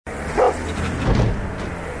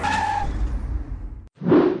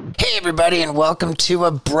everybody, and welcome to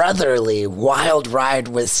a brotherly wild ride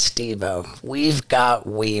with Steve-O. We've got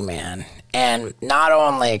WeeMan, and not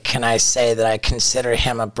only can I say that I consider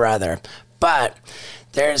him a brother, but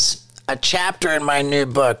there's a chapter in my new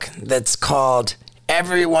book that's called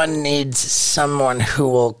Everyone Needs Someone Who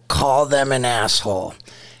Will Call Them an Asshole,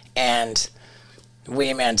 and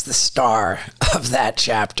WeeMan's the star of that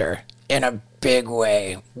chapter in a big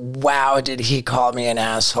way. Wow, did he call me an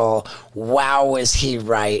asshole? Wow, was he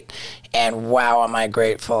right? And wow, am I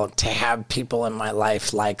grateful to have people in my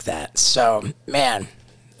life like that. So, man,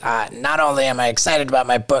 not only am I excited about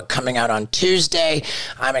my book coming out on Tuesday,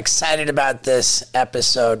 I'm excited about this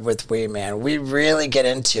episode with WeeMan. We really get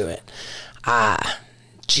into it.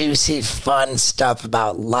 Juicy, fun stuff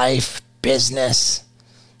about life, business,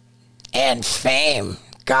 and fame.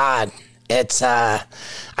 God, it's, I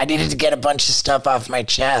needed to get a bunch of stuff off my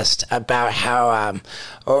chest about how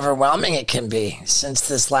overwhelming it can be since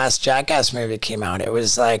this last Jackass movie came out. It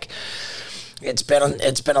was like, it's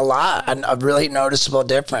been a lot, a really noticeable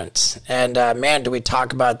difference. And man, do we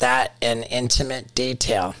talk about that in intimate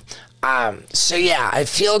detail. So yeah, I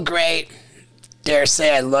feel great. Dare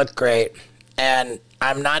say I look great. And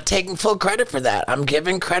I'm not taking full credit for that. I'm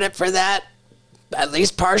giving credit for that, at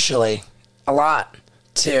least partially, a lot,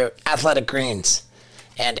 to Athletic Greens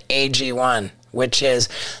and AG1, which is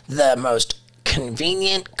the most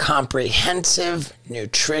convenient, comprehensive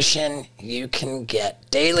nutrition you can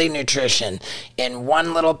get. Daily nutrition in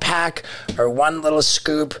one little pack or one little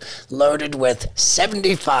scoop, loaded with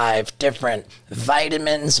 75 different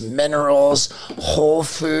vitamins, minerals, whole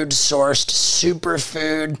food sourced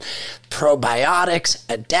superfood, probiotics,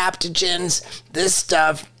 adaptogens. This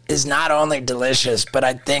stuff is not only delicious, but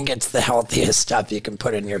I think it's the healthiest stuff you can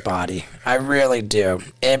put in your body. I really do.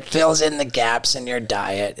 It fills in the gaps in your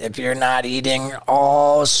diet. If you're not eating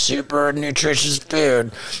all super nutritious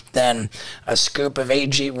food, then a scoop of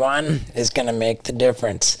AG1 is going to make the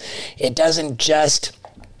difference. It doesn't just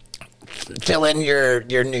fill in your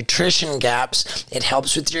nutrition gaps. It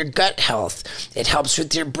helps with your gut health. It helps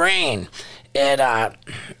with your brain. And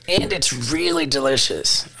it's really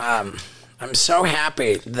delicious. I'm so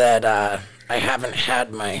happy that I haven't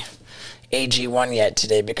had my AG1 yet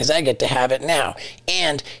today, because I get to have it now.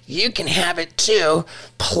 And you can have it too.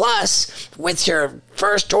 Plus, with your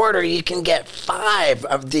first order, you can get 5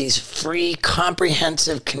 of these free,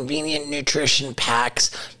 comprehensive, convenient nutrition packs,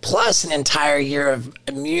 plus an entire year of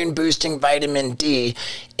immune-boosting vitamin D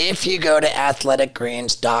if you go to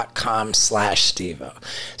athleticgreens.com/Steve-O.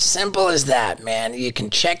 Simple as that, man. You can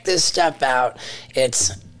check this stuff out.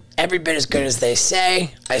 It's every bit as good as they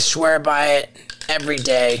say. I swear by it every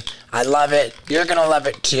day. I love it. You're going to love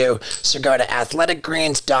it too. So go to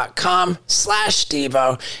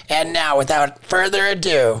athleticgreens.com/Steve-O. And now, without further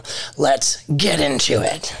ado, let's get into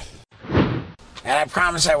it. And I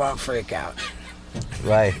promise I won't freak out.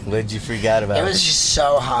 Right. What did you freak out about? It was just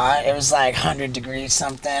so hot. It was like 100 degrees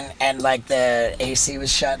something, and like the AC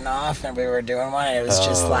was shutting off, and we were doing one, and it was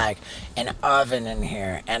just like an oven in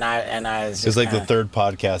here. And I was just, it was like the third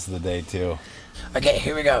podcast of the day too. Okay,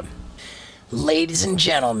 here we go. Ladies and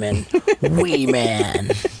gentlemen,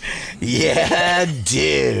 WeeMan. Yeah,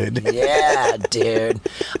 dude. Yeah, dude.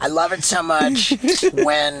 I love it so much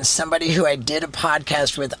when somebody who I did a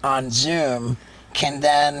podcast with on Zoom can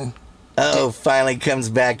then... finally comes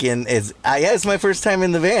back in. It's my first time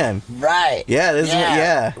in the van. Right.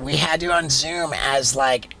 Yeah, We had you on Zoom as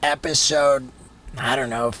like episode, I don't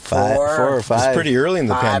know, 4 or 5. It was pretty early in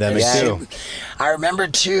the pandemic too. I remember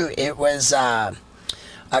too, it was a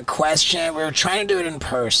question. We were trying to do it in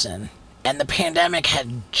person, and the pandemic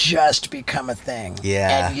had just become a thing.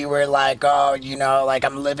 Yeah. And you were like, oh, like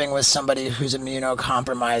I'm living with somebody who's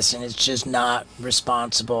immunocompromised, and it's just not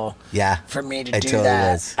responsible for me to do totally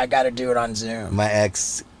that. Was. I got to do it on Zoom. My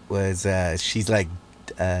ex was, she's like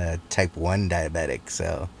type 1 diabetic,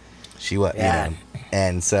 so she was,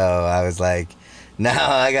 and so I was like, no,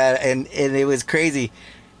 I got, and it was crazy.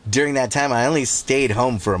 During that time, I only stayed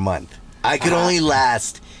home for a month. I could only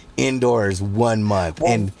last indoors 1 month.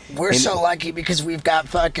 Well, and we're so lucky because we've got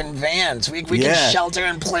fucking vans. We can shelter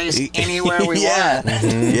in place anywhere we want.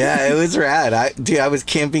 Mm-hmm. Yeah, it was rad. I was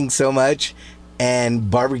camping so much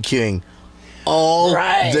and barbecuing all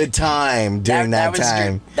the time during that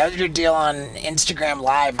time. That was your deal on Instagram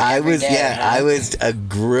Live. I was a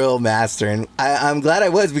grill master, and I'm glad I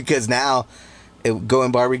was, because now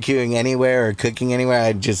going barbecuing anywhere or cooking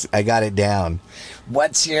anywhere, I got it down.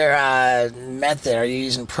 What's your method? Are you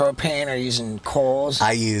using propane or using coals?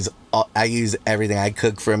 I use everything. I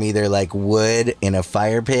cook from either like wood in a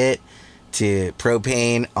fire pit to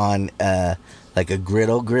propane on like a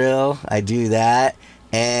griddle grill. I do that,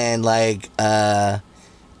 and like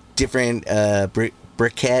different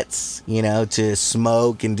briquettes, you know, to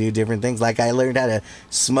smoke and do different things. Like I learned how to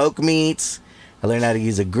smoke meats. I learned how to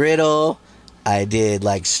use a griddle. I did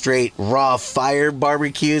like straight raw fire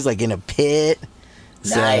barbecues, like in a pit.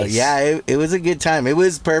 Nice. So yeah, it was a good time. It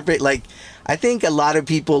was perfect. Like I think a lot of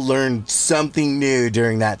people learned something new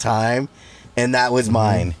during that time, and that was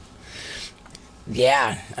mine.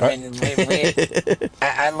 Yeah, I mean,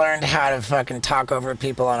 I learned how to fucking talk over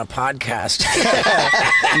people on a podcast.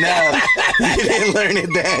 No, you didn't learn it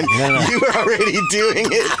then. No. You were already doing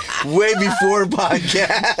it way before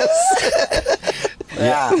podcasts.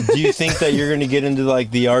 Yeah. Do you think that you're going to get into like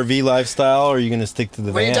the RV lifestyle, or are you going to stick to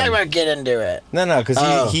the What are van? you talking about? Get into it. No, because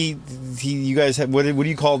Oh. you guys have, what do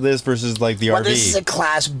you call this versus like the Well, RV? this is a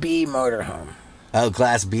Class B motorhome. Oh,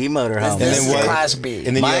 Class B motorhome. This then is what- Class B. And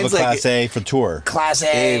then you have Mine's a like Class A for tour. Class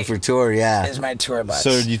A A for tour, yeah. is my tour bus.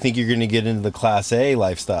 So do you think you're going to get into the Class A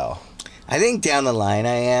lifestyle? I think down the line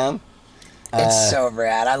I am. It's so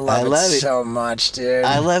rad. I love it so much, dude.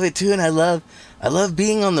 I love it too, and I love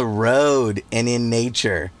being on the road and in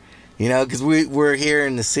nature. You know, because we're here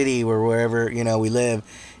in the city or wherever, you know, we live,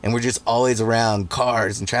 and we're just always around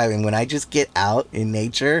cars and traveling. When I just get out in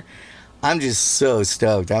nature, I'm just so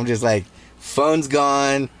stoked. I'm just like, phone's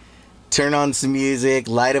gone, turn on some music,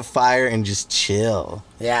 light a fire, and just chill.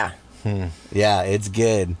 Yeah. Yeah, it's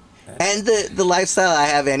good. And the lifestyle I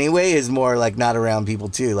have anyway is more like not around people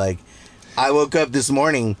too. Like, I woke up this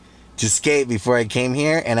morning to skate before I came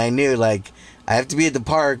here, and I knew like I have to be at the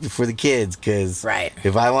park before the kids, because Right.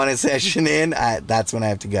 if I want a session in, that's when I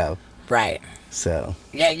have to go. Right. So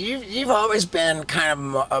Yeah, you've always been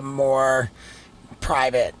kind of a more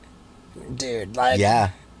private dude. Like,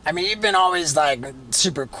 yeah. I mean, you've been always like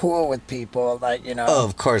super cool with people, like, you know. Oh,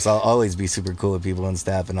 of course, I'll always be super cool with people and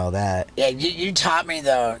stuff and all that. Yeah, you taught me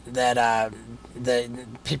though that the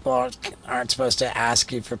people aren't supposed to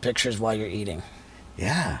ask you for pictures while you're eating.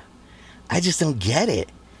 Yeah, I just don't get it.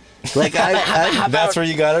 Like I That's where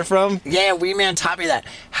you got it from? Yeah, WeeMan taught me that.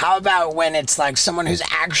 How about when it's like someone who's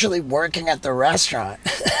actually working at the restaurant?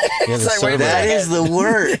 Yeah, It's the like, wait a server. that minute. is the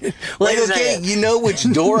word. Like, Wait a okay, second. you know which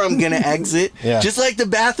door I'm gonna exit. Yeah. Just like the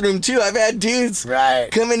bathroom too. I've had dudes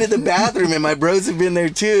Right. come into the bathroom, and my bros have been there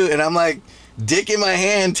too, and I'm like, dick in my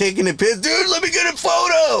hand, taking a piss. Dude, let me get a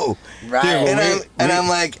photo. Right. Dude, And well, I'm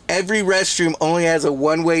like, every restroom only has a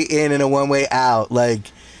one-way in and a one-way out. Like,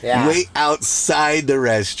 Yeah. wait outside the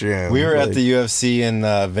restroom. We were Like, at the UFC in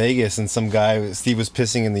Vegas, and Steve was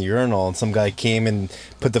pissing in the urinal, and some guy came and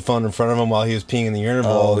put the phone in front of him while he was peeing in the urinal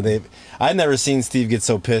bowl. Oh. I'd never seen Steve get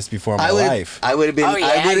so pissed before in my life. I would have been. Oh yeah,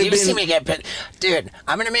 I would have you've seen me been. get pissed. Dude,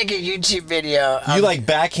 I'm gonna make a YouTube video. You like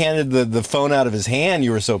backhanded the phone out of his hand.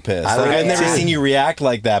 You were so pissed. I Like, would I've never too. seen you react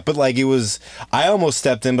like that. But like it was, I almost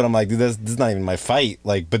stepped in, but I'm like, dude, this is not even my fight.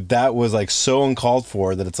 Like, but that was like so uncalled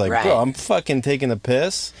for that it's like, Right. bro, I'm fucking taking a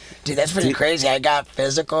piss. Dude, that's pretty crazy. I got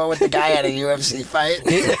physical with the guy at a UFC fight.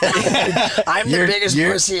 I'm the biggest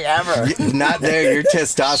pussy ever. Not there. Your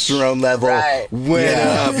testosterone level Right. went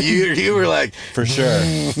Yeah. up. You were like, For sure.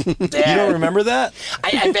 You don't remember that?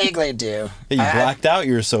 I vaguely do. Hey, you blacked out.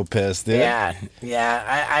 You were so pissed, dude. Yeah,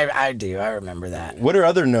 I do. I remember that. What are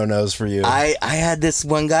other no-nos for you? I had this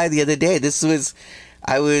one guy the other day.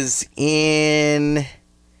 I was in.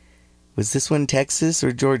 Was this one Texas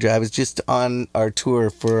or Georgia? I was just on our tour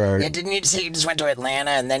for our. Yeah, didn't you say you just went to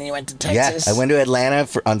Atlanta and then you went to Yeah, Texas? I went to Atlanta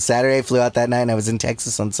on Saturday, flew out that night, and I was in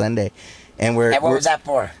Texas on Sunday. And And what was that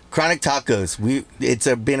for? Chronic Tacos. It's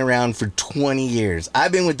been around for 20 years.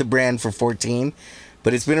 I've been with the brand for 14,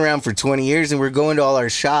 but it's been around for 20 years, and we're going to all our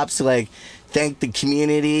shops to like thank the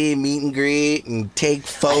community, meet and greet, and take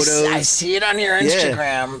photos. I see it on your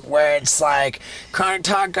Instagram where it's like Chronic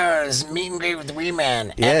Tacos, meet and greet with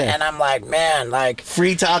WeeMan. Yeah. And I'm like, man, like,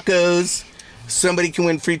 Free tacos. Somebody can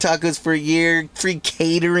win free tacos for a year. Free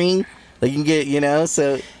catering. Like you can get,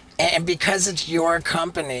 so. and because it's your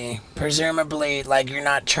company, presumably, like, you're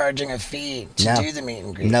not charging a fee to No. do the meet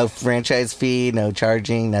and greet. No franchise fee, no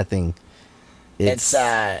charging, nothing.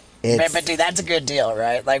 But dude, that's a good deal,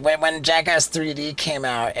 right? Like when Jackass 3D came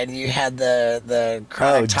out and you had the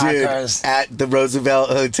Chronic Tacos. Dude, at the Roosevelt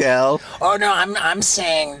Hotel. Oh no, I'm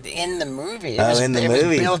saying in the movie. In the movie.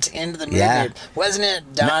 was built into the movie. Yeah. Wasn't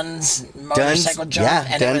it Dunn's motorcycle jump? yeah,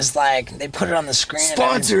 And Dunn's- it was like they put it on the screen.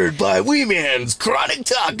 Sponsored by WeeMan's Chronic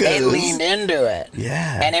Tacos. They leaned into it.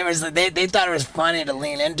 Yeah. And it was they thought it was funny to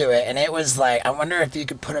lean into it, and it was like, I wonder if you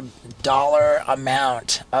could put a dollar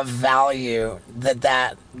amount of value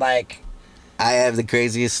that like. I have the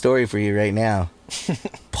craziest story for you right now.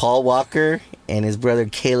 Paul Walker and his brother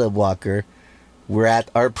Caleb Walker were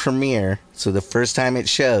at our premiere, so the first time it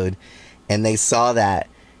showed, and they saw that,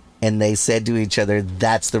 and they said to each other,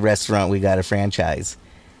 "That's the restaurant we got to franchise,"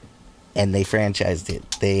 and they franchised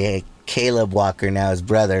it. Caleb Walker, now his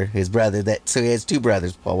brother, so he has two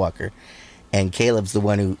brothers, Paul Walker, and Caleb's the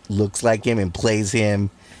one who looks like him and plays him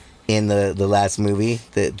in the last movie,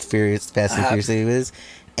 the Fast and Furious is.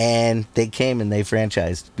 And they came and they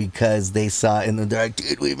franchised because they saw it and they're like,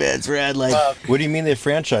 dude, WeeMan's rad. Like, what do you mean they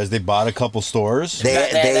franchised? They bought a couple stores? They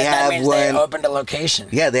have one. They opened a location.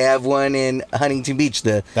 Yeah, they have one in Huntington Beach.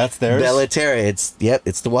 That's theirs? Bellaterra.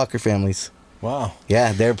 It's the Walker families. Wow.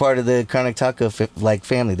 Yeah, they're part of the Chronic Taco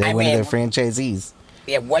family. They're one of their franchisees.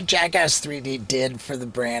 Yeah, what Jackass 3D did for the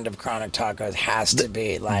brand of Chronic Tacos has to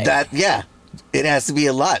be like that. Yeah, it has to be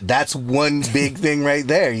a lot. That's one big thing right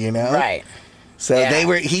there. You know, right? So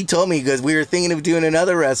he told me, because we were thinking of doing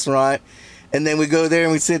another restaurant, and then we go there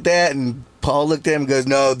and we sit that, and Paul looked at him and goes,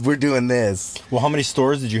 no, we're doing this. Well, how many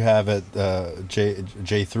stores did you have at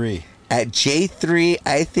J3? At J3,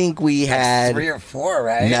 I think we had 3 or 4,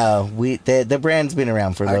 right? No, the brand's been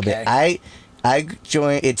around for a little bit. I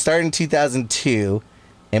joined, it started in 2002,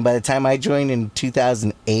 and by the time I joined in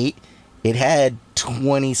 2008, it had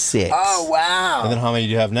 26. Oh, wow. And then how many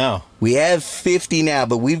do you have now? We have 50 now,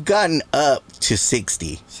 but we've gotten up to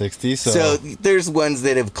 60. 60? So there's ones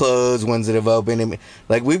that have closed, ones that have opened. And,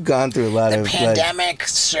 like, we've gone through a lot of... The pandemic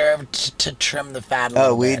served to trim the fat a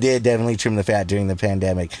little bit. We did definitely trim the fat during the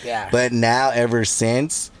pandemic. Yeah. But now, ever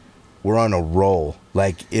since, we're on a roll.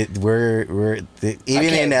 Like, even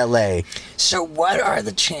in LA. So what are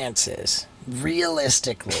the chances,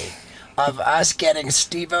 realistically, of us getting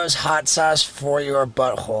Steve-O's hot sauce for your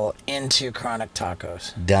butthole into Chronic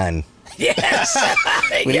Tacos? Done. Yes.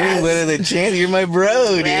 What do you mean, what are the chances? You're my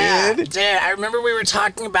bro, dude. Yeah, dude, I remember we were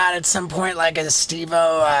talking about at some point, like a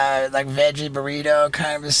Steve-O, like veggie burrito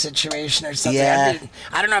kind of a situation or something. Yeah.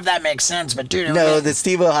 I don't know if that makes sense, but dude, the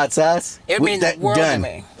Steve-O hot sauce. It would mean the world to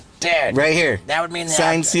me. Dude, right here. That would mean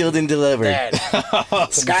signed, sealed, and delivered.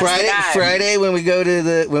 Friday when we go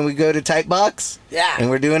to Type Box. Yeah.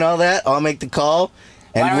 And we're doing all that. I'll make the call,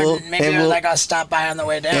 and I'll stop by on the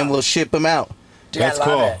way down, and we'll ship them out. Dude, that's I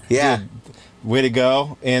love cool. It. Yeah. Dude, way to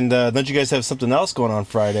go. And don't you guys have something else going on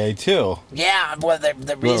Friday, too? Yeah, well,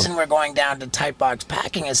 the reason we're going down to Type Box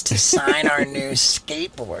Packing is to sign our new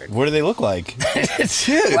skateboard. What do they look like?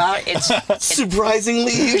 Dude, well,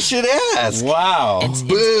 surprisingly, you should ask. Wow.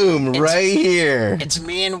 Boom, right here. It's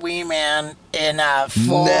me and WeeMan in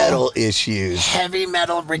full metal issues, heavy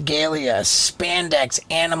metal regalia, spandex,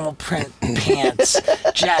 animal print pants,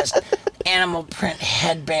 just animal print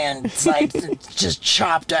headband, like just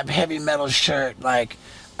chopped up heavy metal shirt. Like,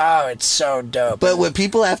 oh, it's so dope. But what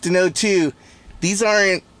people have to know too, these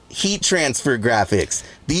aren't heat transfer graphics.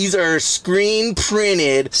 These are screen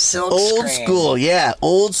printed, silk old screen. School, yeah,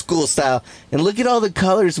 old school style. And look at all the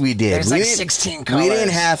colors we did. There's like 16 colors. We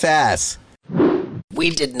didn't half-ass. We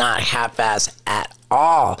did not half-ass at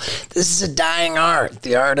all. This is a dying art,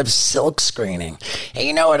 the art of silk screening. And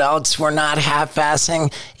you know what else we're not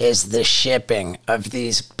half-assing? Is the shipping of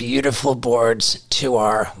these beautiful boards to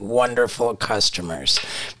our wonderful customers.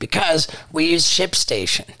 Because we use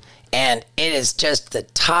ShipStation, and it is just the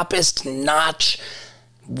toppest notch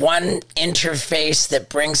one interface that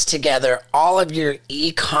brings together all of your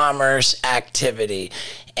e-commerce activity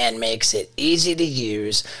and makes it easy to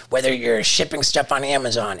use, whether you're shipping stuff on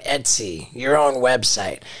Amazon, Etsy, your own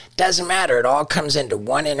website. Doesn't matter. It all comes into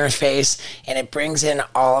one interface, and it brings in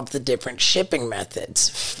all of the different shipping methods.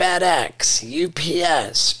 FedEx,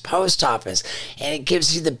 UPS, Post Office, and it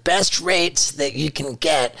gives you the best rates that you can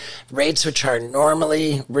get, rates which are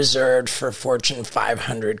normally reserved for Fortune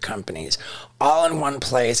 500 companies. All in one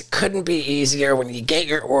place. It couldn't be easier. When you get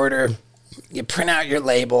your order, you print out your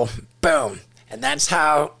label, boom. And that's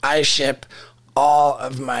how I ship all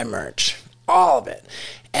of my merch. All of it.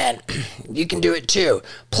 And you can do it too.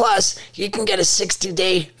 Plus, you can get a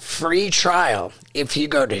 60-day free trial if you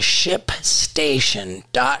go to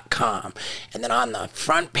ShipStation.com. And then on the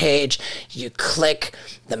front page, you click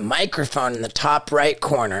the microphone in the top right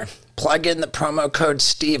corner, plug in the promo code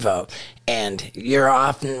STEVO, and you're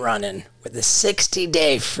off and running with a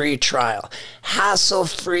 60-day free trial.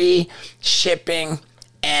 Hassle-free shipping.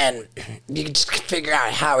 And you can just figure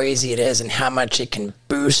out how easy it is and how much it can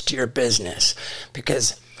boost your business,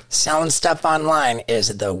 because selling stuff online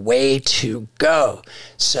is the way to go.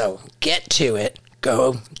 So get to it.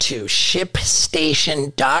 Go to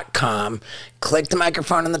ShipStation.com, click the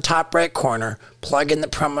microphone in the top right corner, plug in the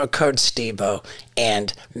promo code STEVO,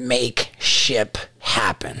 and make ship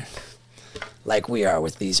happen. Like we are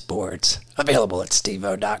with these boards. Available at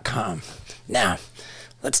STEVO.com. Now,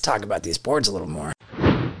 let's talk about these boards a little more.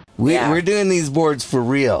 We're doing these boards for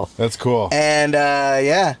real. That's cool. And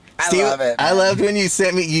yeah, I love it, man. I loved when you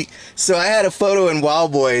sent me. So I had a photo in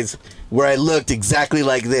Wild Boys where I looked exactly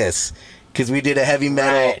like this. Because we did a heavy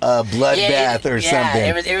metal bloodbath or something.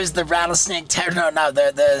 It was the rattlesnake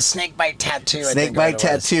the snake bite tattoo. Snake bite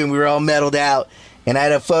tattoo, and we were all metaled out. And I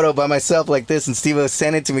had a photo by myself like this, and Steve-O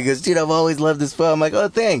sent it to me. He goes, dude, I've always loved this photo. I'm like, oh,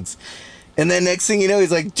 thanks. And then next thing you know,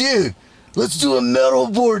 he's like, dude, let's do a metal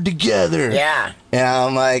board together. Yeah. And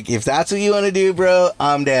I'm like, if that's what you want to do, bro,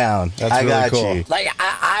 I'm down. That's I really got cool. you. Like,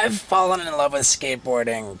 I've fallen in love with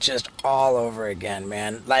skateboarding just all over again,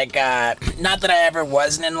 man. Like, not that I ever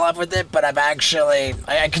wasn't in love with it, but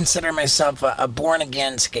I consider myself a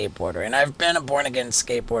born-again skateboarder. And I've been a born-again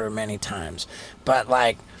skateboarder many times. But,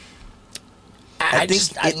 like, I think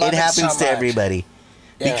love it happens so to much. everybody.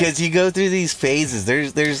 Yeah. Because you go through these phases.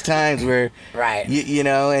 There's times where, Right. you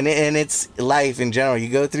know, and it's life in general. You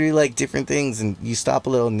go through like different things, and you stop a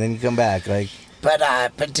little, and then you come back. Like, But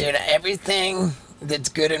dude, everything that's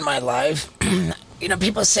good in my life, you know,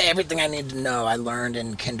 people say everything I need to know I learned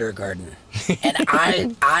in kindergarten, and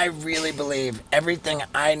I really believe everything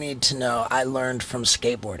I need to know I learned from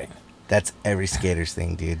skateboarding. that's every skater's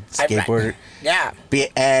thing, dude. Skateboarder. Yeah.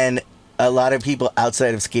 And a lot of people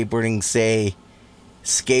outside of skateboarding say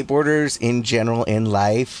skateboarders in general in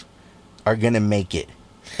life are gonna make it,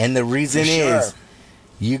 and the reason is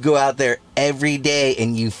you go out there every day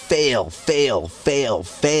and you fail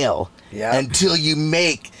until you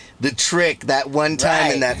make the trick that one time,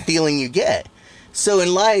 Right. and that feeling you get. So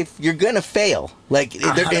in life, you're gonna fail. Like in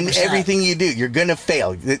 100%. everything you do, you're gonna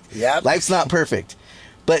fail. Yep. Life's not perfect.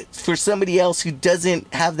 But for somebody else who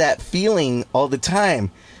doesn't have that feeling all the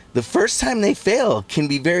time, the first time they fail can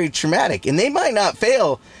be very traumatic. And they might not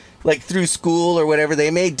fail like through school or whatever.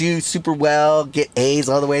 They may do super well, get A's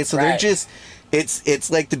all the way. So they're Right. just,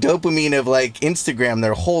 it's like the dopamine of like Instagram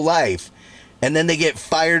their whole life. And then they get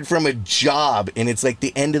fired from a job, and it's like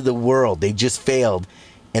the end of the world. They just failed.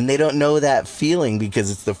 And they don't know that feeling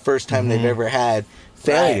because it's the first time they've ever had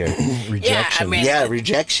failure. Rejection. Yeah, I mean, Yeah,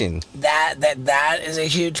 rejection. that is a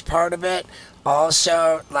huge part of it.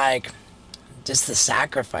 Also, like, just the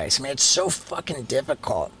sacrifice. I mean, it's so fucking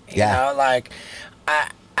difficult. You know, like,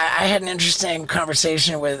 I had an interesting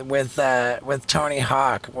conversation with Tony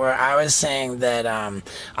Hawk where I was saying that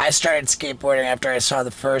I started skateboarding after I saw the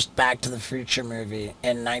first Back to the Future movie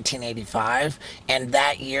in 1985, and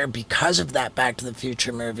that year, because of that Back to the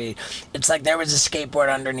Future movie, it's like there was a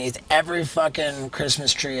skateboard underneath every fucking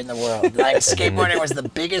Christmas tree in the world. Like, skateboarding was the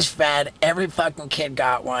biggest fad. Every fucking kid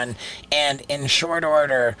got one, and in short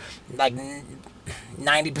order, like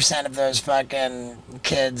 90% of those fucking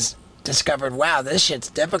kids discovered, wow, this shit's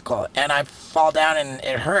difficult, and I fall down and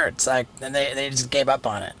it hurts, like, and they just gave up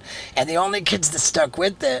on it. And the only kids that stuck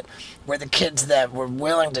with it were the kids that were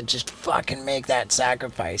willing to just fucking make that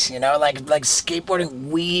sacrifice, you know? Like skateboarding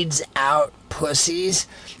weeds out pussies,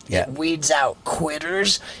 Yeah. it weeds out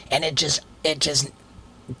quitters, and it just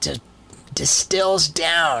distills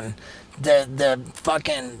down the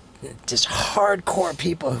fucking just hardcore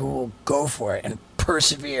people who will go for it and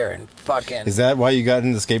persevere and fucking. Is that why you got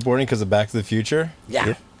into skateboarding? Because of Back to the Future?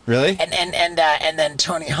 Yeah. Really? And then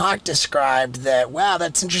Tony Hawk described that, wow,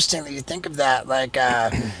 that's interesting that you think of that. Like,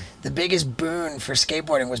 the biggest boon for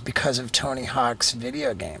skateboarding was because of Tony Hawk's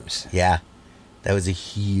video games. Yeah, that was a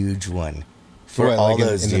huge one for What, all like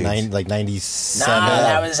those in dudes. the 97? No,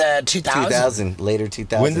 that was 2000. 2000, later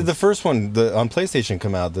 2000. When did the first one on PlayStation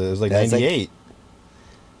come out? It was like That was like- 98.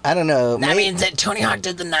 I don't know. I mean, Tony Hawk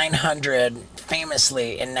did the 900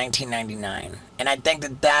 famously in 1999, and I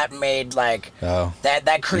think that made like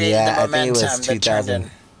that created the momentum I think it was that turned 2000.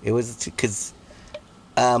 in. It was because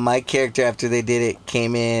my character after they did it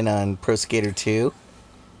came in on Pro Skater 2,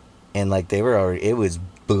 and like they were already, it was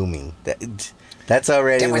booming. That's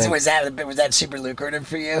already. Was that super lucrative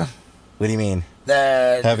for you? What do you mean?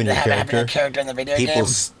 Having your having a character in the video People game.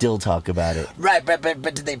 still talk about it. Right, but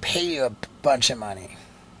did they pay you a bunch of money?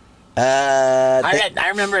 I I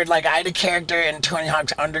remember, like, I had a character in Tony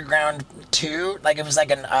Hawk's Underground 2. Like, it was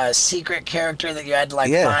like a secret character that you had to,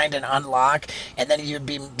 like, find and unlock. And then you'd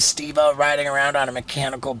be Steve-O riding around on a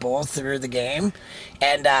mechanical bull through the game.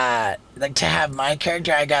 And, like, to have my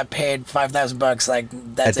character, I got paid $5,000. Like,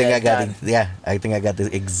 that's think it, I got done. I think I got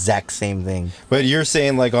the exact same thing. But you're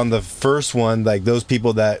saying, like, on the first one, like, those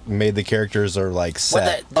people that made the characters are, like,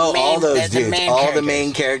 set. Well, all those dudes. All the characters.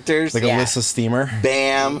 main characters. Like Alyssa Steamer?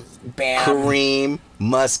 Bam, Kareem,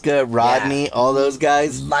 Muska, Rodney, all those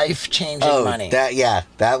guys. Life-changing money.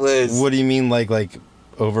 That was. What do you mean, like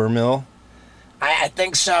Overmill? I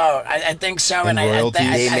think so. I think so. And royalties?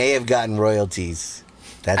 They may have gotten royalties.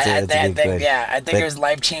 That's I a good think, question. yeah, I think it was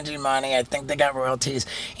life-changing money. I think they got royalties,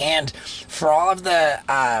 and for all of the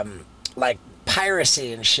like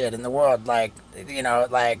piracy and shit in the world, like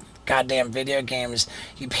like goddamn video games,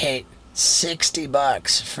 you pay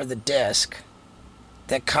 $60 for the disc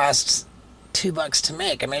that costs $2 to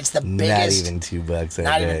make. I mean, it's the biggest. Not even $2.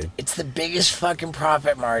 Not even. It's the biggest fucking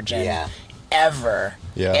profit margin. Yeah. Ever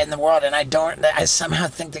Yeah. in the world, and I somehow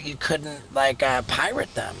think that you couldn't like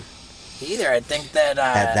pirate them either. I think that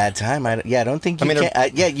At that time, I don't think you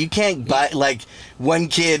can. You can't buy, like, one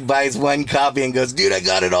kid buys one copy and goes, dude, I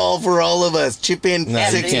got it all for all of us. Chip in No,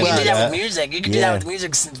 yeah, you you can't can do do that that. with music. You can do that with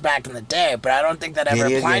music since back in the day, but I don't think that ever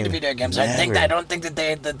Video applied to game. video games. Never. I don't think that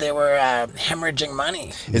they were hemorrhaging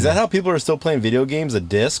money. Is that how people are still playing video games? A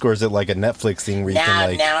disc, or is it like a Netflix thing where you can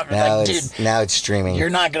like? Now dude, it's streaming.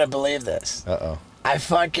 you're not gonna believe this. Uh oh.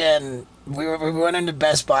 We went into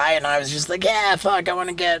Best Buy, and I was just like, yeah, fuck, I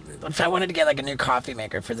wanted to get like a new coffee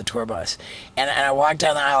maker for the tour bus, and I walk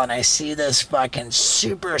down the aisle and I see this fucking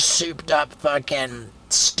super souped up fucking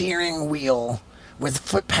steering wheel with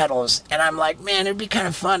foot pedals, and I'm like, man, it'd be kind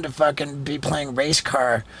of fun to fucking be playing race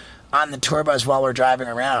car on the tour bus while we're driving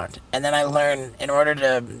around. And then I learned in order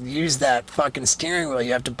to use that fucking steering wheel,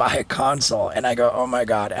 you have to buy a console. And I go, oh my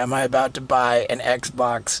God, am I about to buy an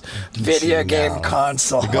Xbox video game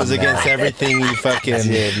console? It goes against everything you fucking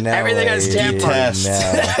everything I stand for. test.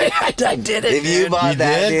 I did it. If you dude. bought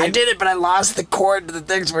that, did? dude, I did it, but I lost the cord to the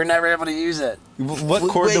things. So we're never able to use it. What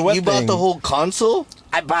cord wait, to what you thing? bought the whole console?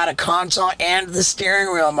 I bought a console and the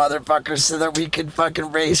steering wheel, motherfucker, so that we could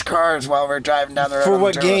fucking race cars while we're driving down the road. For on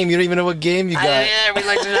what the tour. game? You don't even know what game you got. Yeah, we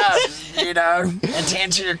looked it up, And to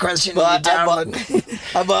answer your question, Well, you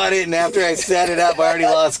download. I bought it, and after I set it up, I already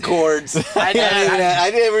lost cords. I know. I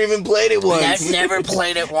never even played it once. I've never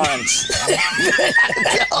played it once.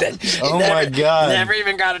 Oh my God. Never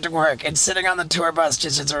even got it to work. It's sitting on the tour bus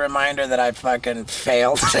just as a reminder that I fucking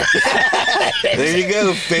failed. There you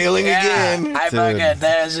go, failing again. I fucking,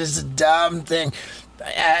 that is just a dumb thing.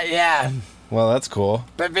 Yeah. Well, that's cool.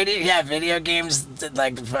 But video games,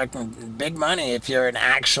 like fucking big money if you're an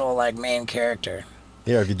actual like main character.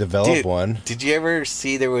 Yeah, if you develop Dude, one. Did you ever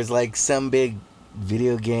see there was like some big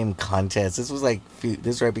video game contest? This was like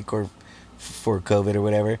this right before COVID or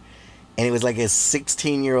whatever, and it was like a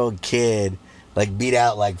 16-year-old kid like beat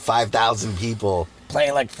out like 5,000 people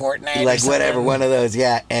Playing like Fortnite, like or whatever, something. one of those,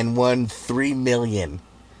 yeah, and won $3 million.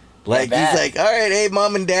 Like bet. he's like, all right, hey,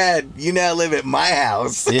 mom and dad, you now live at my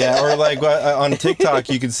house. Yeah, or like on TikTok,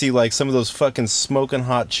 you can see like some of those fucking smoking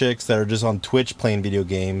hot chicks that are just on Twitch playing video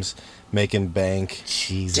games, making bank.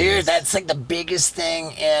 Jesus, Dude, that's like the biggest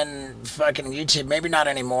thing in fucking YouTube. Maybe not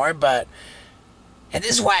anymore, but and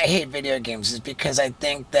this is why I hate video games, is because I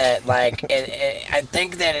think that like I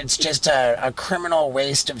think that it's just a criminal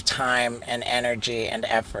waste of time and energy and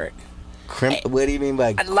effort. What do you mean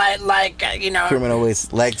by Like criminal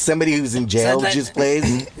waste? Like somebody who's in jail like- just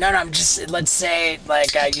plays? No, I'm just, let's say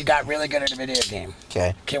like you got really good at a video game.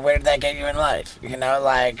 Okay, Where did that get you in life?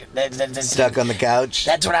 Like stuck on the couch.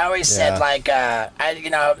 That's what I always said. Yeah. Like,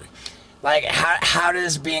 like how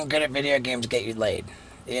does being good at video games get you laid,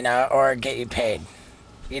 or get you paid,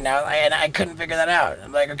 and I couldn't figure that out.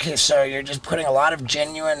 I'm like, okay, so you're just putting a lot of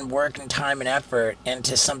genuine work and time and effort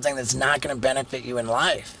into something that's not going to benefit you in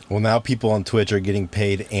life, Well, now people on Twitch are getting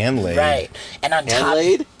paid and laid. right? And on And top,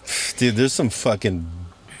 laid? Dude, there's some fucking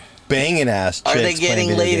banging ass chicks Are they getting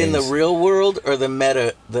playing laid video in the games. real world or the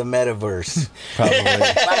metaverse?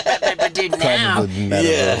 Probably. but dude, now. Probably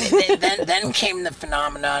metaverse. Then came the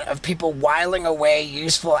phenomenon of people whiling away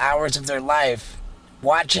useful hours of their life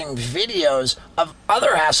watching videos of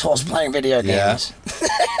other assholes playing video Yeah. games.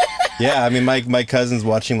 Yeah, I mean, my cousin's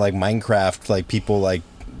watching like Minecraft, like people like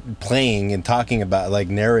playing and talking about, like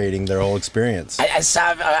narrating their whole experience.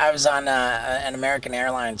 I was on an American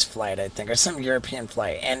Airlines flight, I think, or some European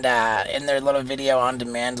flight, and in their little video on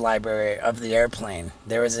demand library of the airplane,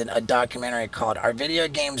 there was a documentary called "Are Video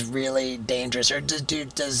Games Really Dangerous?" or does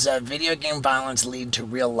video game violence lead to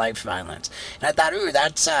real life violence? And I thought, ooh,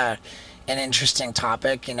 that's an interesting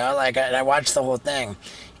topic, and I watched the whole thing,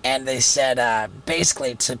 and they said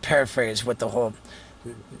basically, to paraphrase what the whole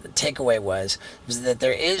takeaway was that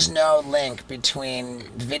there is no link between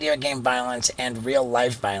video game violence and real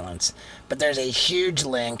life violence, but there's a huge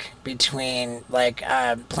link between like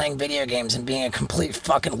playing video games and being a complete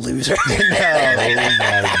fucking loser. Oh my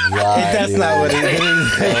god! That's not what it is.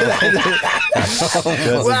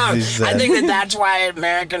 Well, I think that's why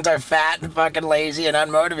Americans are fat and fucking lazy and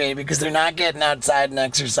unmotivated, because they're not getting outside and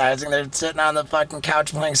exercising. They're sitting on the fucking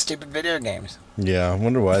couch playing stupid video games. Yeah, I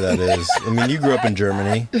wonder why that is. I mean, you grew up in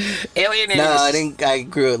Germany. Alienated. No, I didn't. I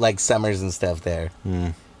grew up like summers and stuff there.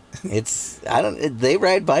 They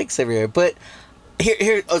ride bikes everywhere. But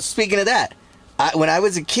here. Oh, speaking of that, when I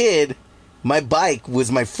was a kid, my bike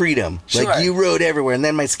was my freedom. Sure. Like you rode everywhere, and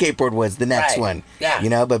then my skateboard was the next one. Yeah. You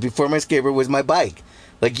know, but before my skateboard was my bike.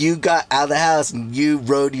 Like you got out of the house and you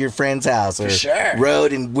rode to your friend's house, or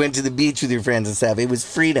rode and went to the beach with your friends and stuff. It was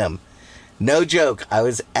freedom. No joke. I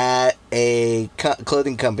was at a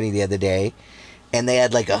clothing company the other day, and they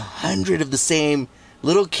had like 100 of the same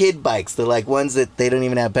little kid bikes. They're like ones that they don't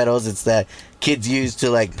even have pedals. It's that kids use to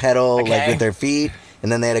like pedal like with their feet.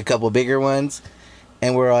 And then they had a couple bigger ones.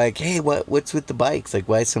 And we're like, hey, what's with the bikes? Like,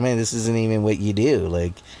 why so many? This isn't even what you do.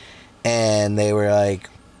 Like, and they were like,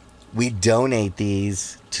 we donate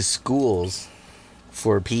these to schools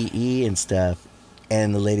for PE and stuff.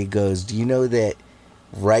 And the lady goes, do you know that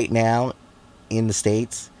right now in the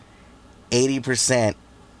States, 80%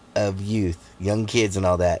 of youth, young kids and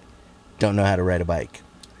all that, don't know how to ride a bike?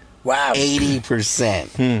 Wow.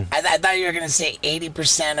 80%. I thought you were going to say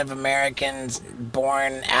 80% of Americans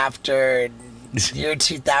born after year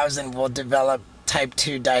 2000 will develop type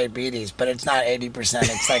 2 diabetes, but it's not 80%.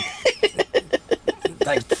 It's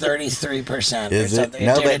like 33% Is or it? something.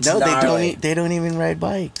 No, Dude, but no, gnarly. they don't even ride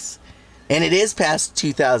bikes. And it is past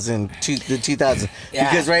 2000, the 2000. Yeah.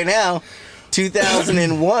 Because right now,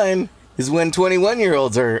 2001 is when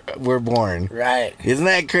 21-year-olds were born. Right. Isn't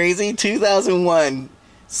that crazy? 2001.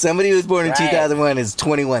 Somebody who was born in Right. 2001 is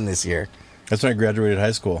 21 this year. That's when I graduated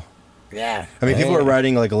high school. Yeah. I mean, people are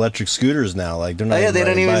riding like electric scooters now. Like they're not even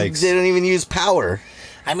riding bikes. They don't even use power.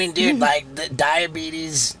 I mean, dude, like, the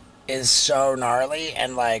diabetes is so gnarly,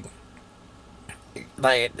 and I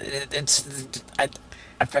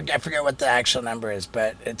forget what the actual number is,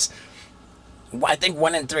 but I think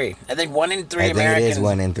 1 in 3. I think 1 in 3 I think Americans. it is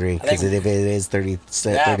 1 in 3. Because if it is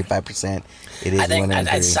 35%, it is 1 in 3.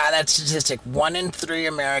 I saw that statistic. 1 in 3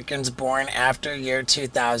 Americans born after year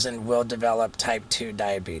 2000 will develop type 2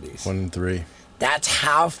 diabetes. 1 in 3. That's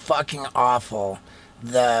how fucking awful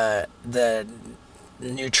the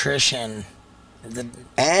nutrition.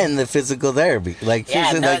 And the physical therapy. Like,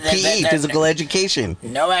 PE, physical education.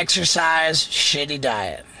 No exercise, shitty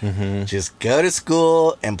diet. Just go to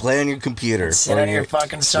school and play on your computer. Sit on your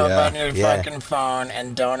fucking sofa on your Yeah. fucking phone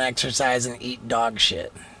and don't exercise and eat dog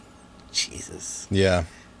shit. Jesus. Yeah.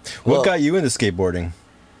 What Well- got you into skateboarding?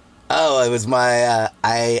 Oh, it was my,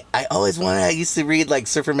 I always wanted, I used to read like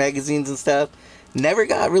surfer magazines and stuff. Never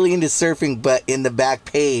got really into surfing, but in the back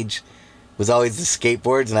page was always the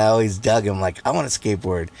skateboards, and I always dug them. Like, I want a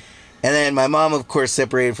skateboard. And then my mom, of course,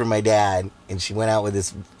 separated from my dad, and she went out with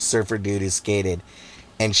this surfer dude who skated.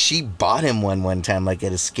 And she bought him one time, like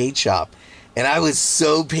at a skate shop. And I was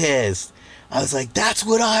so pissed. I was like, that's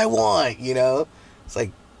what I want, you know? It's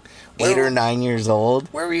like 8 or 9 years old.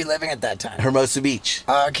 Where were you living at that time? Hermosa Beach.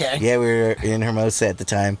 Oh, okay. Yeah, we were in Hermosa at the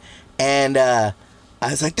time. And I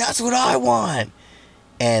was like, that's what I want.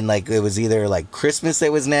 And like it was either like Christmas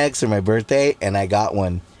that was next or my birthday, and I got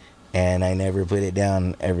one. And I never put it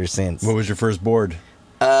down ever since. What was your first board?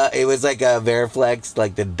 It was like a Veriflex,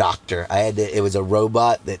 like the doctor. It was a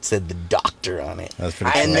robot that said the doctor on it. That's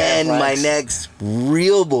pretty cool. And then Veriflex. my next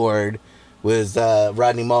real board was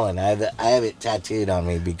Rodney Mullen. I have it tattooed on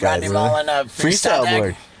me because Rodney Mullen, freestyle deck?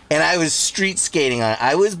 board. And I was street skating on it.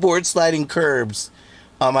 I was board sliding curbs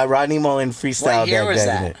on my Rodney Mullen freestyle What year deck. was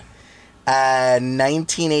back in that? it.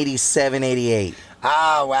 1987, 88.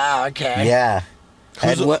 Oh, wow, okay. Yeah. I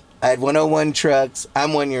had 101 trucks.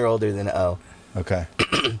 I'm 1 year older than O. Okay.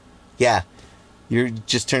 Yeah. You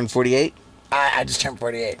just turned 48? I just turned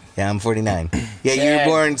 48. Yeah, I'm 49. Yeah, you Yeah.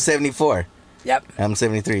 were born 74. Yep. I'm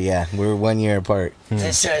 73, yeah. We're 1 year apart.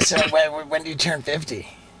 So when do you turn 50?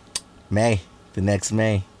 May. The next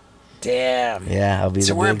May. Damn. Yeah, I'll be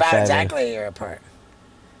So the we're big about 50. exactly a year apart.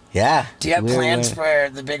 Yeah. Do you have We're- plans for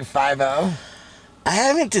the big 5-0? I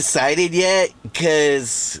haven't decided yet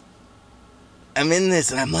because I'm in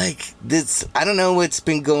this and I'm like, I don't know what's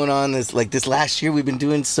been going on this last year. We've been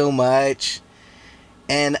doing so much.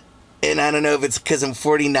 And I don't know if it's because I'm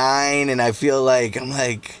 49 and I feel like, I'm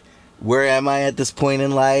like, where am I at this point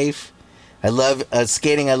in life? I love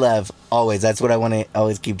skating. I love always. That's what I want to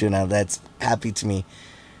always keep doing now. That's happy to me.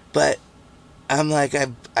 But I'm like,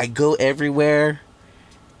 I go everywhere.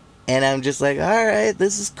 And I'm just like, all right,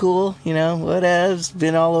 this is cool. You know, whatevs.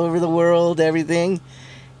 Been all over the world, everything.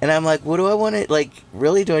 And I'm like, what do I want to, like,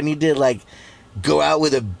 really? Do I need to, like, go out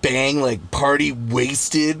with a bang, like, party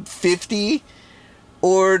wasted 50?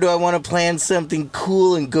 Or do I want to plan something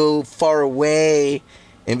cool and go far away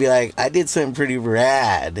and be like, I did something pretty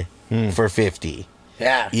rad for 50?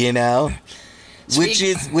 Yeah. You know?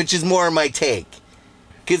 which is more my take.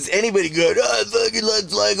 Because anybody go, fucking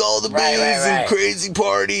let's like all the booze and crazy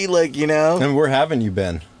party, like, you know. And where haven't you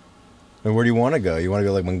been? And where do you want to go? You want to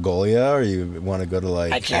go like Mongolia, or you want to go to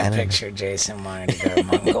like? I can't picture Jason wanting to go to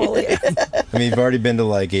Mongolia. I mean, you've already been to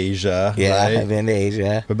like Asia. Yeah, right? I've been to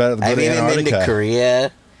Asia. What about I've even been to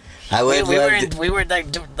Korea. We were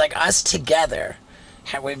like us together.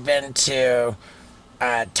 Have we been to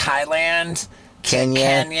Thailand,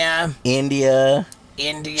 Kenya, India,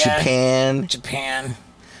 Japan.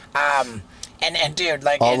 And dude,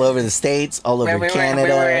 like all over the States, all over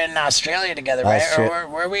Canada. We were in Australia together, right? Or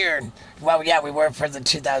where we were? Well, yeah, we were for the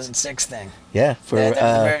 2006 thing. Yeah, for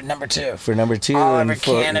number 2. For number 2, all over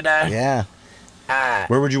Canada. Yeah.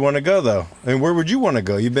 Where would you want to go though? I mean, where would you want to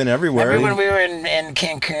go? You've been everywhere. Remember when we were in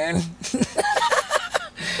Cancun?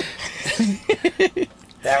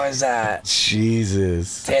 That was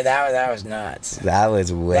Jesus. Dude, that was nuts. That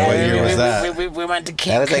was way. What year was that? We went to Cancun.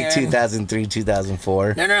 That was like 2003,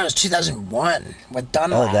 2004. No, it was 2001 with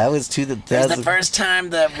Dunlap. Oh, that was It was the first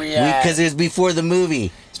time that because it was before the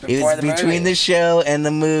movie. It was between the show and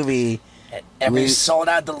the movie. And we sold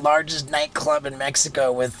out the largest nightclub in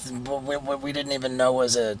Mexico with what we didn't even know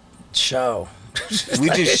was a show. We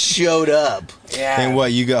just showed up. Yeah. And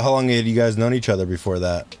what, how long had you guys known each other before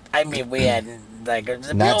that? I mean, we had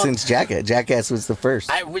not since Jackass. Jackass was the first.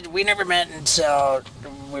 We never met until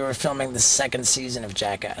we were filming the second season of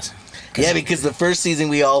Jackass. Yeah, because the first season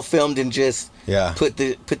we all filmed and just put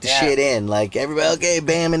the shit in, like everybody, okay,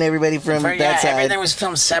 Bam, and everybody from that side. Everything was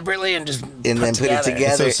filmed separately and just then put it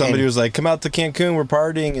together. And so somebody was like, "Come out to Cancun, we're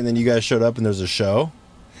partying," and then you guys showed up and there's a show.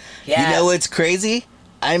 Yeah. You know what's crazy?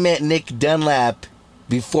 I met Nick Dunlap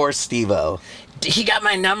before Steve-O. He got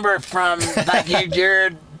my number from like your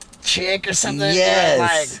chick or something.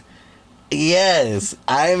 Yes. Yes,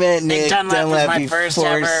 I met Nick Dunlap was my before first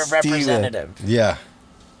ever Steve-O. representative. Yeah.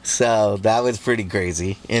 So that was pretty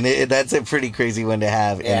crazy, and that's a pretty crazy one to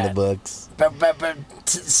have in the books. But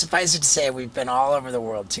suffice it to say, we've been all over the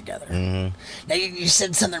world together. Mm-hmm. Now you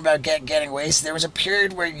said something about getting wasted. There was a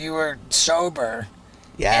period where you were sober.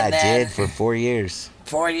 Yeah, I did for 4 years.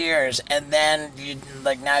 4 years, and then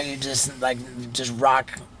now you just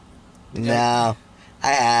rock. No, I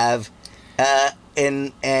have,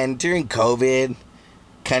 and during COVID.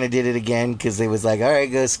 Kind of did it again because it was like, all right,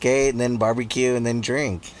 go skate and then barbecue and then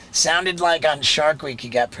drink. Sounded like on Shark Week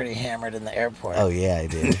you got pretty hammered in the airport. Oh yeah, I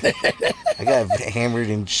did. I got hammered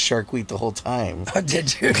in Shark Week the whole time. Oh,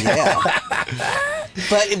 did you? Yeah.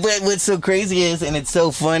 but what's so crazy is, and it's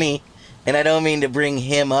so funny, and I don't mean to bring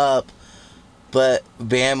him up, but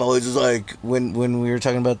Bam always was like, when we were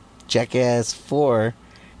talking about Jackass 4,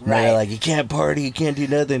 right? They're like, you can't party, you can't do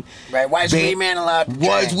nothing. Right? Why is WeeMan allowed to?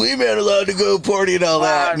 Why is WeeMan allowed to go party and all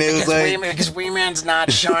that? And it was like, because WeeMan's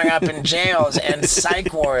not showing up in jails and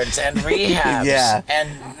psych wards and rehabs. Yeah. And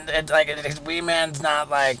WeeMan's not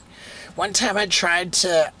like. One time I tried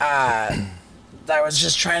to. I was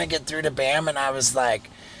just trying to get through to Bam, and I was like,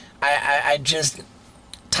 I just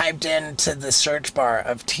typed into the search bar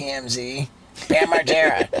of TMZ. Bam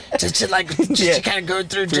Margera, to kind of go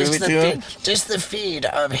through just the feed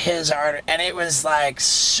of his art, and it was like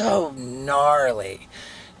so gnarly,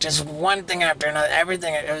 just one thing after another,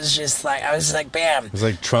 everything. It was just like I was like, Bam. It was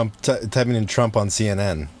like Trump typing in Trump on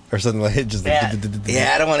CNN or something like it. Just I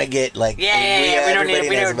don't want to get like we don't need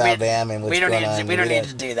Bam and what's going on. We don't need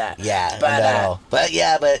to do that. Yeah,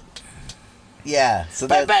 So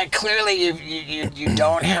but clearly you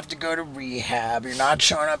don't have to go to rehab. You're not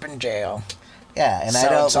showing up in jail. Yeah, and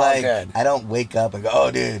so I don't wake up and go, oh,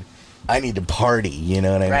 dude, I need to party. You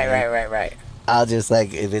know what I mean? Right. I'll just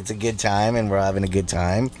if it's a good time and we're having a good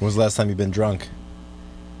time. When was the last time you've been drunk?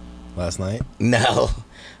 Last night? No,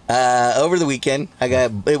 over the weekend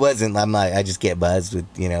it wasn't. I just get buzzed with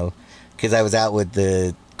because I was out with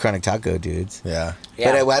the Chronic Taco dudes. Yeah.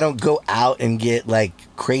 But I don't go out and get like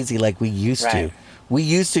crazy like we used to. We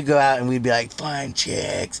used to go out and we'd be like, find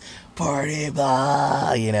chicks, party,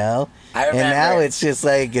 blah, I remember. And now it's just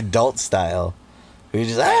like adult style. We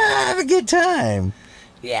just have a good time.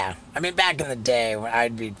 Yeah. I mean, back in the day when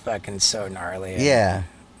I'd be fucking so gnarly. Yeah.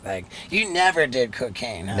 Like, you never did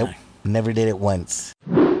cocaine, huh? Nope. Never did it once.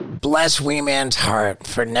 Bless WeeMan's heart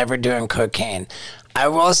for never doing cocaine. I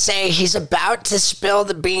will say he's about to spill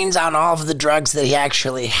the beans on all of the drugs that he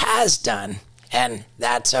actually has done. And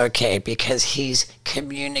that's okay because he's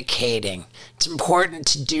communicating. It's important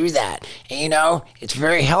to do that. And it's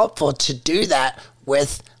very helpful to do that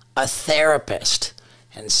with a therapist.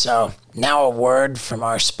 And so now a word from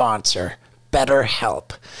our sponsor,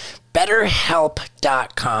 BetterHelp.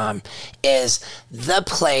 BetterHelp.com is the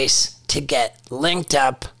place to get linked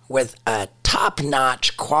up with a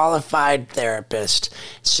top-notch qualified therapist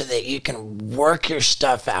so that you can work your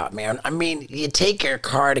stuff out, man. I mean, you take your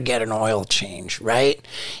car to get an oil change, right?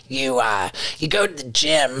 You go to the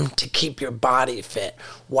gym to keep your body fit.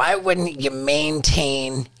 Why wouldn't you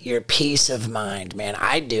maintain your peace of mind, man?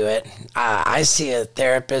 I do it. I see a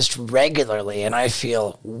therapist regularly, and I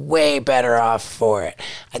feel way better off for it.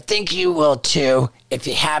 I think you will too. If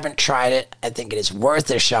you haven't tried it, I think it is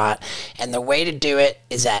worth a shot. And the way to do it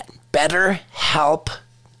is at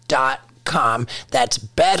betterhelp.com. That's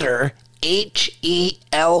better,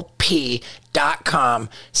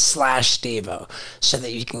 HELP.com/Stevo, so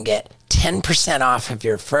that you can get 10% off of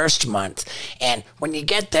your first month. And when you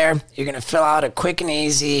get there, you're going to fill out a quick and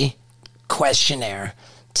easy questionnaire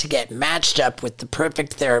to get matched up with the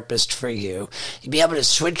perfect therapist for you. You'll be able to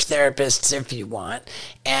switch therapists if you want.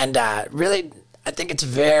 And really, I think it's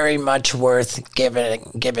very much worth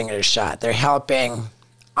giving it a shot. They're helping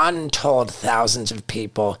untold thousands of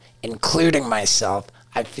people, including myself.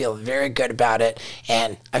 I feel very good about it,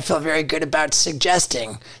 and I feel very good about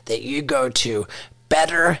suggesting that you go to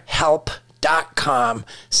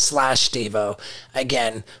betterhelp.com/Stevo,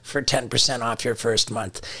 again, for 10% off your first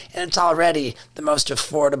month. And it's already the most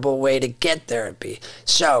affordable way to get therapy.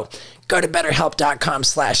 So go to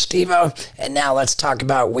betterhelp.com/Stevo, and now let's talk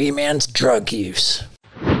about WeeMan's drug use.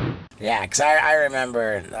 Yeah, because I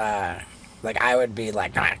remember, I would be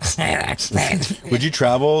like, Would you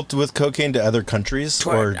travel with cocaine to other countries?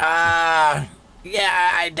 Yeah,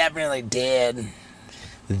 I definitely did.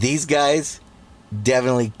 These guys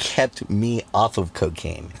definitely kept me off of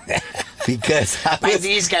cocaine because by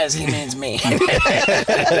these guys he means me. Your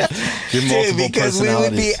multiple because we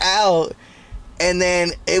would be out and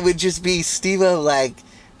then it would just be Steve-O like,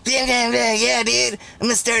 yeah dude, I'm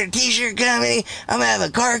gonna start a t-shirt company, I'm gonna have a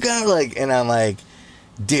car company, and I'm like,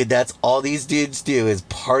 dude, that's all these dudes do is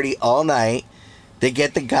party all night. They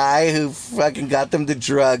get the guy who fucking got them the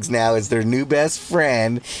drugs now as their new best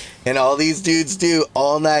friend. And all these dudes do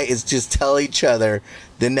all night is just tell each other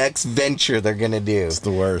the next venture they're going to do. It's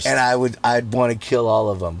the worst. And I'd want to kill all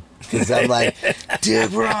of them. Because I'm like,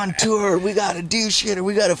 dude, we're on tour. We got to do shit or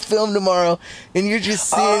we got to film tomorrow. And you're just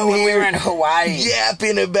sitting when here we were in Hawaii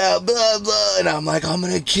yapping about blah, blah. And I'm like, I'm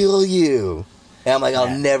going to kill you. And I'm like,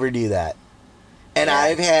 I'll never do that. And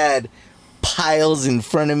I've had piles in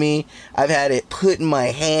front of me. I've had it put in my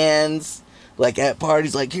hands, like at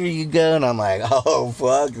parties, like, here you go. And I'm like, oh,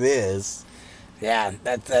 fuck this. Yeah,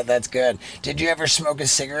 that's good. Did you ever smoke a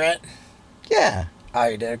cigarette? Yeah. Oh,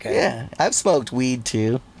 you did? Okay. Yeah. I've smoked weed,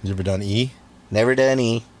 too. You ever done E? Never done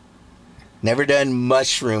E. Never done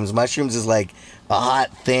mushrooms. Mushrooms is like a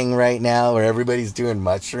hot thing right now where everybody's doing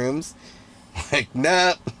mushrooms. Like,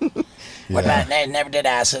 nope. What about, never did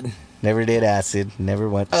acid? Never did acid. Never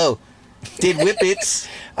went. Oh, did whippets.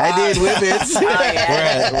 I did whippets. Oh,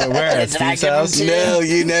 yeah. Where at Did I Steve's give 'em house? to you? No,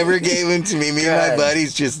 you never gave them to me. Me and my Good.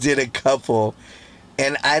 buddies just did a couple.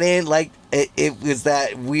 And I didn't like it. It was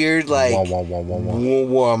that weird, like, Wah, wah, wah, wah, wah. wah,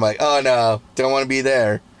 wah. I'm like, oh, no, don't want to be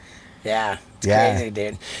there. Yeah, it's Yeah. crazy,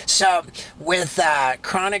 dude. So with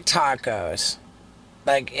Chronic Tacos,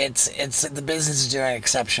 like it's the business is doing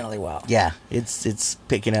exceptionally well. Yeah, it's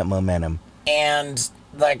picking up momentum. And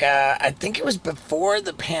like I think it was before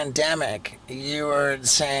the pandemic, you were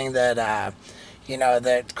saying that that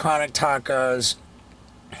Chronic Tacos,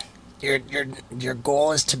 your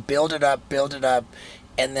goal is to build it up,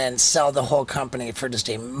 and then sell the whole company for just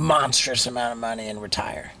a monstrous amount of money and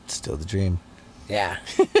retire. Still the dream. Yeah.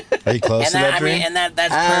 Are you close And to that I dream? mean, and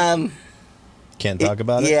that's perfect. Can't talk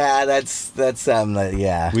about it? Yeah, that's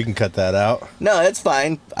yeah. We can cut that out. No, that's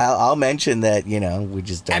fine. I'll mention that, we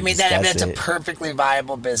just don't I mean, discuss that's a it. perfectly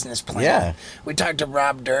viable business plan. Yeah. We talked to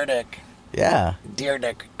Rob Deerdick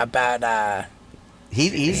about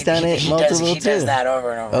He's done it multiple he too. does that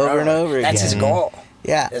over and over, Over and over That's his again. goal.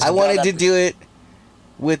 Yeah, is I to wanted build to up- do it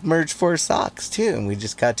with Merge for Socks too, and we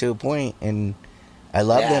just got to a point, and I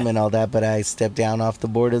love Yeah. them and all that, but I stepped down off the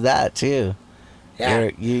board of that too. Yeah.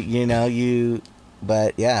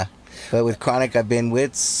 But with Chronic, I've been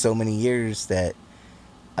with so many years that,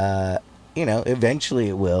 eventually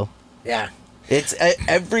it will. Yeah. It's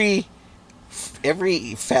every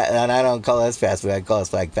and I don't call us fast food, I call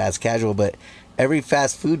us like fast casual, but every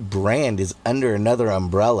fast food brand is under another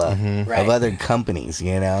umbrella Right. of other companies,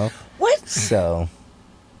 What? So,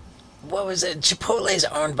 What was it? Chipotle's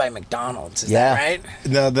owned by McDonald's. Is Yeah. that right?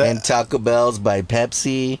 No, and Taco Bell's by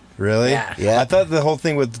Pepsi. Really? Yeah. Yeah. I thought the whole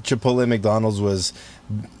thing with Chipotle McDonald's was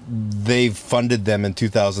they funded them in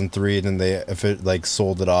 2003 and then they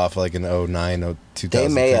sold it off like in 09 or 2010. They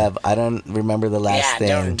may have. I don't remember the last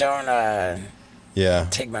Yeah. thing. Don't Yeah.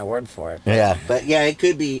 take my word for it. Yeah, but yeah, it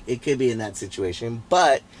could be in that situation.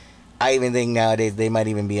 But I even think nowadays they might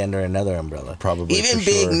even be under another umbrella. Probably, even for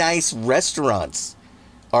big sure. nice restaurants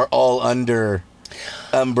are all under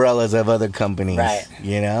umbrellas of other companies. Right.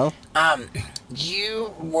 You know.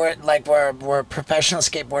 You were like were a professional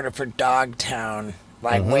skateboarder for Dogtown,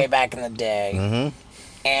 like way back in the day,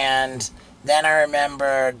 and then I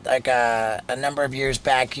remember like a number of years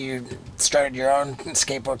back, you started your own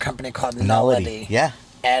skateboard company called Nullity. Yeah.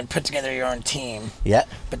 And put together your own team. Yeah.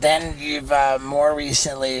 But then you've more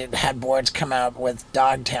recently had boards come out with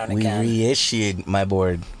Dogtown We again. reissued my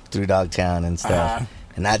board through Dogtown and stuff,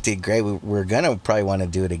 and that did great. We're gonna probably want to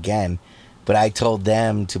do it again, but I told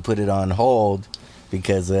them to put it on hold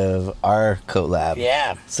because of our collab.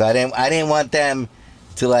 Yeah. So I didn't want them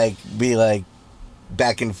to like be like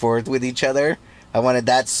back and forth with each other. I wanted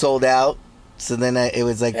that sold out. So then it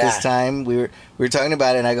was like this time we were talking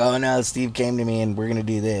about it, and I go, oh no, Steve came to me and we're gonna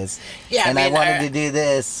do this. Yeah, and I wanted to do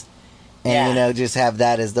this, and you know, just have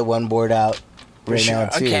that as the one board out right now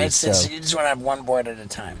too. Okay, so you just want to have one board at a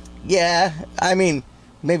time. Yeah, I mean,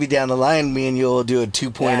 maybe down the line, me and you will do a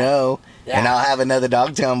 2.0, and I'll have another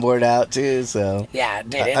Dogtown board out too. So yeah,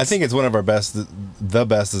 dude, I think it's one of our best, the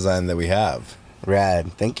best design that we have.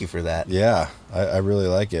 Rad. Thank you for that. Yeah, I really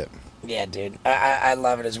like it. Yeah, dude, I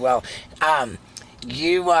love it as well.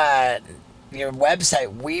 Your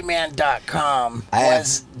website WeeMan.com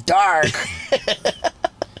was dark.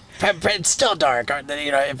 It's still dark,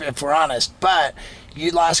 you know, if we're honest. But you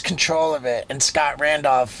lost control of it, and Scott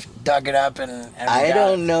Randolph dug it up, and I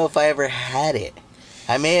don't know if I ever had it.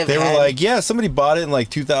 I may have. They were like, yeah, somebody bought it in like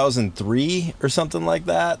 2003 or something like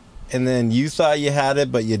that. And then you thought you had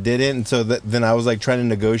it, but you didn't. And so then I was like trying to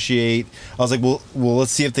negotiate. I was like, well,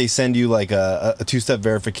 let's see if they send you like a two-step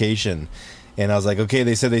verification. And I was like, okay,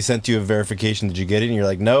 they said they sent you a verification. Did you get it? And you're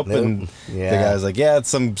like, nope. And the guy's like, yeah, it's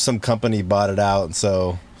some company bought it out. And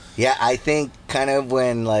so. Yeah, I think kind of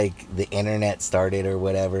when like the internet started or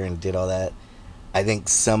whatever and did all that, I think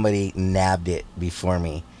somebody nabbed it before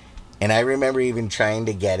me. And I remember even trying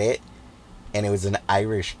to get it. And it was an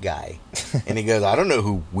Irish guy. And he goes, I don't know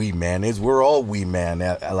who WeeMan is. We're all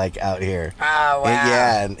WeeMan, like, out here. Oh, wow.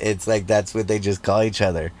 And it's like, that's what they just call each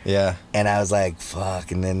other. Yeah. And I was like,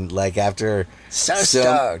 fuck. And then, like, after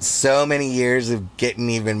so many years of getting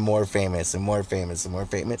even more famous and more famous and more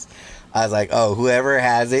famous, I was like, oh, whoever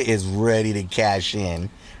has it is ready to cash in.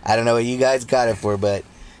 I don't know what you guys got it for, but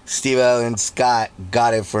Steve-O and Scott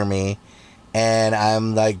got it for me. And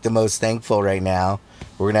I'm, like, the most thankful right now.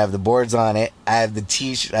 We're gonna have the boards on it. I have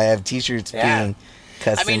the I have t-shirts being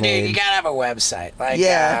custom made. Dude, you gotta have a website. Like,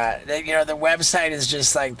 you know, the website is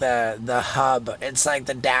just like the hub. It's like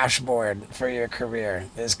the dashboard for your career.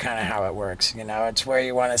 Is kind of how it works. You know, it's where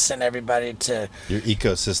you want to send everybody to your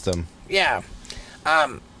ecosystem. Yeah.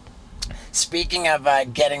 Speaking of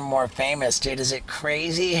getting more famous, dude, is it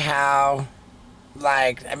crazy how?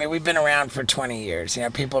 Like, I mean, we've been around for 20 years. You know,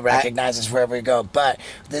 people recognize us wherever we go. But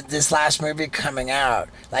this last movie coming out,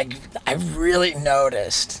 like, I really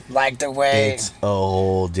noticed, like, the way it's a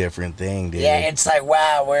whole different thing, dude. Yeah, it's like,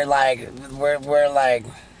 wow, we're like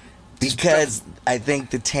because I think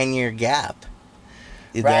the 10-year gap.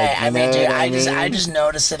 Right. Like, I mean, dude, I just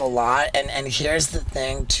notice it a lot. And here's the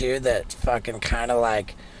thing too that fucking kind of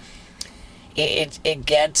like it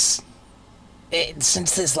gets.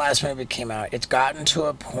 Since this last movie came out, it's gotten to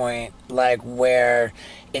a point like where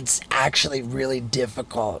it's actually really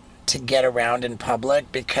difficult to get around in public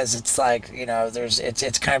because it's like, you know,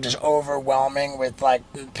 it's kind of just overwhelming with like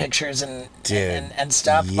pictures and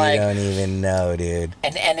stuff. You like, don't even know, dude.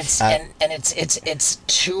 And it's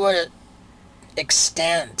to a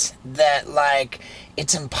extent that like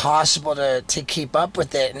it's impossible to keep up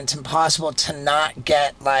with it, and it's impossible to not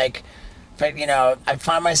get like. But, you know, I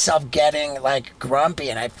find myself getting, like, grumpy,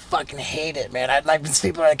 and I fucking hate it, man. I'd like, these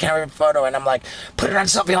people are camera photo, and I'm like, put it on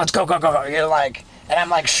selfie, let's go. You're like, and I'm,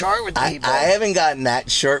 like, short with people. I haven't gotten that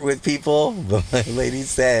short with people, but my lady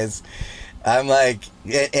says, I'm like,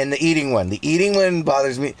 and the eating one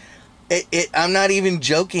bothers me. I'm not even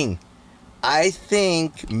joking. I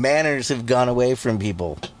think manners have gone away from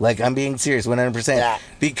people. Like, I'm being serious, 100%. Yeah.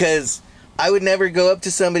 Because I would never go up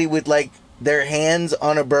to somebody with, like, their hands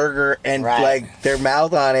on a burger and like their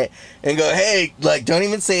mouth on it and go, hey, like, don't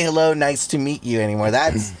even say hello, nice to meet you anymore.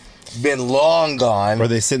 That's been long gone. Or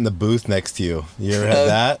they sit in the booth next to you. You ever had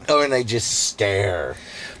that? Oh, and they just stare.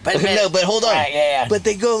 But no, but hold on. Yeah. But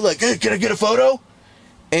they go like, hey, can I get a photo?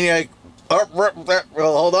 And you're like,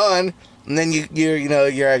 well, hold on. And then you're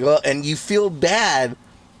like, well, and you feel bad.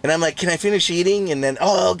 And I'm like, can I finish eating? And then,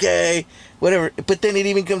 oh, okay. whatever. But then it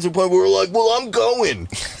even comes to a point where we're like, well, I'm going.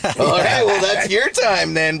 All right, well, that's your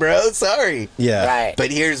time then, bro. Sorry. Yeah. Right.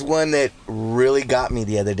 But here's one that really got me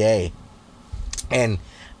the other day. And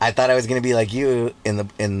I thought I was gonna be like you in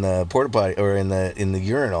the porta potty or in the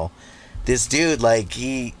urinal. This dude,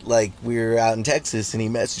 we were out in Texas, and he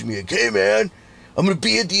messaged me like, "Hey man, I'm gonna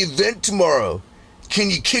be at the event tomorrow. Can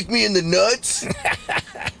you kick me in the nuts?"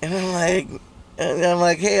 and I'm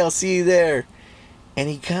like, "Hey, I'll see you there." And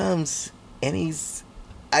he comes, and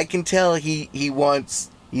I can tell he wants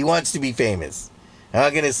to be famous. I'm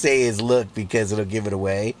not gonna say his look because it'll give it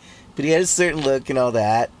away, but he had a certain look and all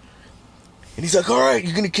that. And he's like, "All right,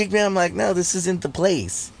 you're gonna kick me?" I'm like, "No, this isn't the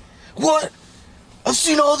place." "What? I've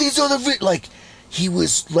seen all these other he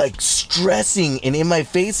was like stressing and in my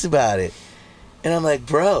face about it. And I'm like,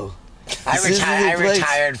 "Bro, I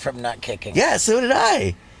retired from nut kicking. Yeah, so did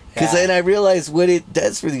I. Because then I realized what it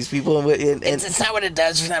does for these people. And it's not what it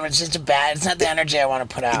does for them. It's just it's not the energy I want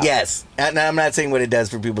to put out. Yes. And I'm not saying what it does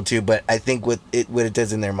for people too, but I think what it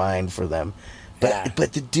does in their mind for them. But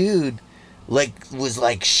the dude was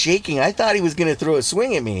shaking. I thought he was going to throw a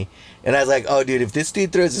swing at me. And I was like, "Oh, dude, if this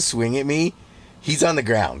dude throws a swing at me, he's on the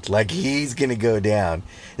ground. He's going to go down."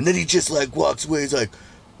 And then he just walks away. He's like,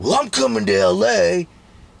 "Well, I'm coming to LA." And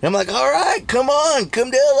I'm like, "All right, come on,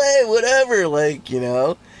 come to LA, whatever."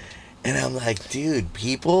 And I'm like, dude,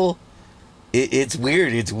 people, it's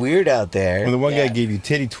weird. It's weird out there. Well, the one guy gave you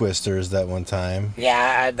titty twisters that one time.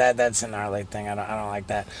 Yeah, that's a gnarly thing. I don't like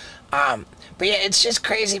that. But yeah, it's just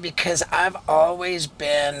crazy because I've always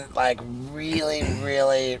been really,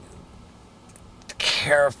 really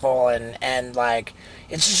careful and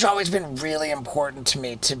it's just always been really important to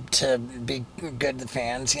me to be good to the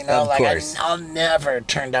fans, Of course. I'll never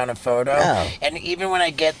turn down a photo. No. And even when I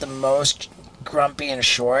get the most grumpy and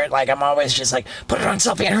short, I'm always just put it on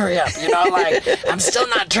selfie and hurry up, I'm still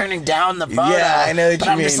not turning down the photo. Yeah, I know what but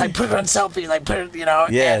you I'm mean. just put it on selfie, put it,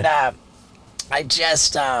 Yeah. And I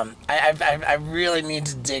just I really need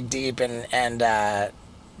to dig deep and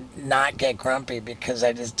not get grumpy because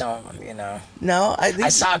I just don't, No, I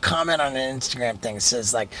saw a comment on an Instagram thing that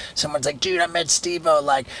says someone's like, "Dude, I met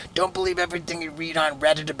Steve-O, don't believe everything you read on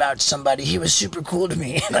Reddit about somebody. He was super cool to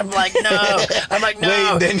me." And I'm like, "No."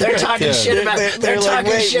 Wait, they're talking shit about they're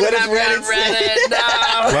talking wait, shit what about does Reddit. No.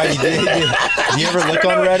 Why, did you ever look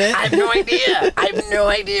on Reddit? I have no idea. I have no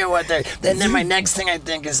idea what they're. Then my next thing I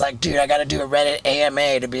think is dude, I got to do a Reddit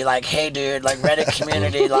AMA to be like, "Hey, dude, Reddit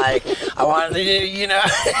community, I want to,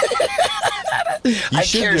 You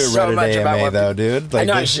should do a Reddit AMA though, dude. I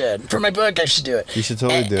know I should. For my book, I should do it. You should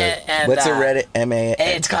totally do it. And, What's a Reddit MA?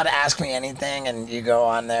 It's called Ask Me Anything, and you go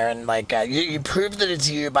on there and you prove that it's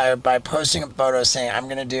you by posting a photo saying, "I'm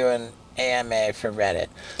gonna do an AMA for Reddit,"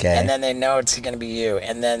 and then they know it's gonna be you,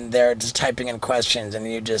 and then they're just typing in questions,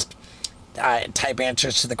 and you just type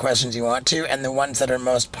answers to the questions you want to, and the ones that are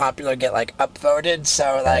most popular get upvoted.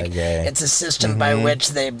 So it's a system by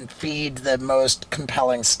which they feed the most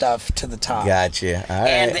compelling stuff to the top. Gotcha. All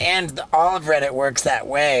right. And all of Reddit works that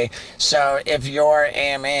way. So if your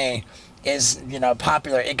AMA is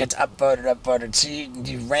popular, it gets upvoted. So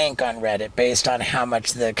you rank on Reddit based on how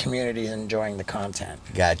much the community is enjoying the content.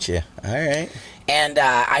 Gotcha. All right. And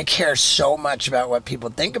I care so much about what people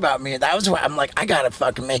think about me. That was why I'm I gotta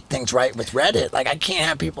fucking make things right with Reddit. I can't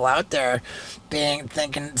have people out there saying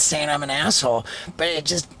I'm an asshole. But it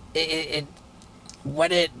just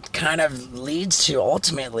what it kind of leads to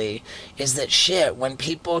ultimately is that when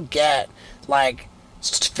people get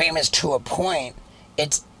famous to a point,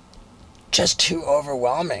 it's just too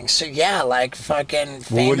overwhelming. So yeah, fucking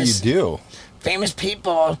famous. Well, what do you do? Famous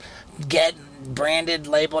people get branded,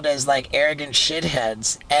 labeled as arrogant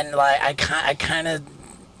shitheads, and I kind of,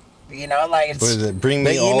 it's. What is it? Bring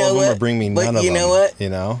me all of them, or bring me none of them. You know what?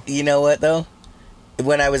 You know what though?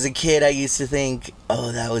 When I was a kid, I used to think,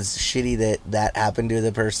 "Oh, that was shitty that happened to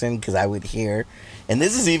the person," because I would hear, and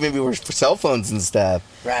this is even before cell phones and stuff,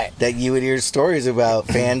 right? That you would hear stories about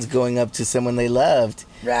fans going up to someone they loved,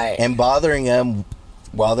 right, and bothering them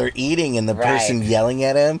while they're eating, and the person yelling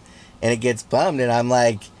at them, and it gets bummed, and I'm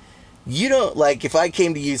like. You don't if I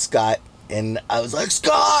came to you, Scott, and I was like,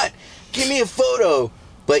 "Scott, give me a photo,"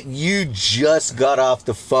 but you just got off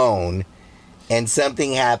the phone and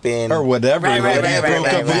something happened or whatever, right, you broke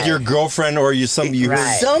up with your girlfriend or you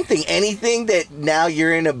heard something, anything that now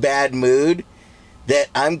you're in a bad mood. That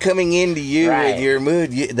I'm coming into you with your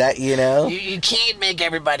mood. You can't make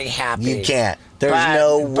everybody happy. You can't. There's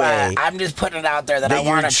no way. I'm just putting it out there that I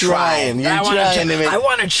want to try. I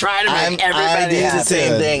want to try to make everybody I do happy. the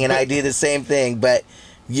same thing, and I do the same thing. But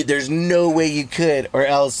there's no way you could, or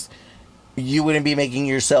else you wouldn't be making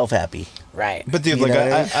yourself happy. Right. But dude, You like know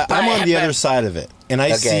what I mean? I'm on the other side of it, and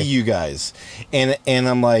I see you guys, and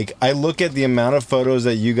I'm like, I look at the amount of photos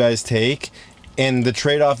that you guys take, and the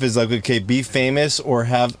trade off is like, okay, be famous or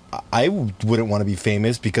have. I wouldn't want to be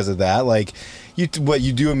famous because of that. Like, you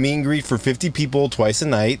do a meet and greet for 50 people twice a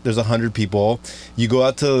night. There's 100 people. You go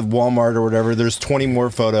out to Walmart or whatever. There's 20 more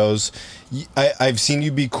photos. I've seen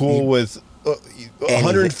you be cool with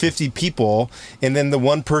 150 people, and then the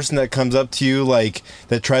one person that comes up to you like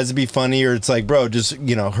that tries to be funny, or it's like, bro, just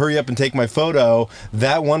hurry up and take my photo.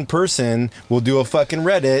 That one person will do a fucking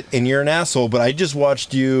Reddit, and you're an asshole. But I just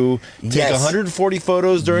watched you take 140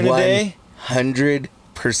 photos during a day. 100%.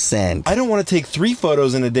 I don't want to take 3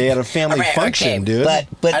 photos in a day at a family function, dude.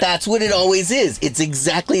 But that's what it always is. It's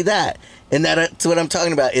exactly that. And that's what I'm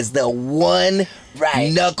talking about, is the one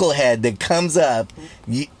knucklehead that comes up,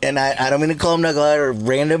 and I don't mean to call him knucklehead or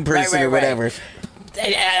random person or whatever.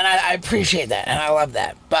 And I appreciate that, and I love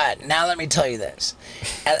that. But now let me tell you this.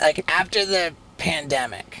 Like, after the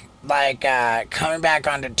pandemic, like, coming back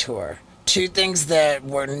onto tour, 2 things that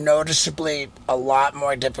were noticeably a lot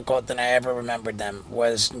more difficult than I ever remembered them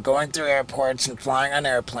was going through airports and flying on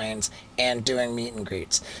airplanes and doing meet and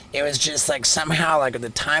greets. It was just like somehow like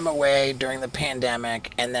the time away during the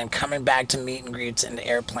pandemic and then coming back to meet and greets and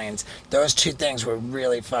airplanes. Those 2 things were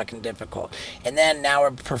really fucking difficult. And then now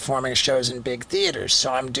we're performing shows in big theaters.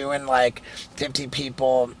 So I'm doing like 50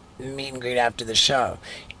 people meet and greet after the show.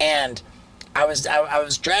 And I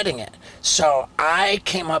was dreading it. So I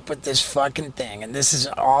came up with this fucking thing, and this is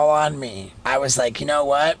all on me. I was like, you know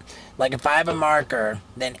what? Like, if I have a marker,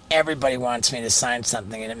 then everybody wants me to sign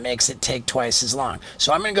something, and it makes it take twice as long.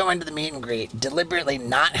 So I'm going to go into the meet and greet deliberately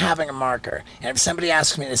not having a marker. And if somebody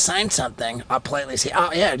asks me to sign something, I'll politely say,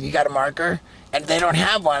 oh, yeah, you got a marker? And they don't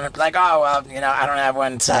have one. Like, oh, well, I don't have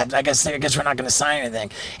one, so I guess we're not going to sign anything.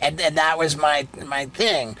 And that was my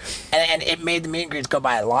thing. And it made the meet and greets go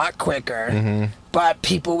by a lot quicker. Mm-hmm. But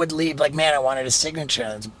people would leave like, man, I wanted a signature.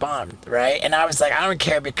 That's bummed, right? And I was like, I don't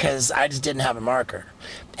care because I just didn't have a marker.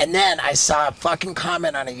 And then I saw a fucking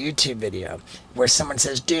comment on a YouTube video where someone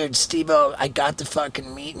says, dude, Steve-O, I got the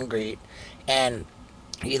fucking meet and greet. And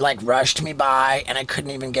he like rushed me by and I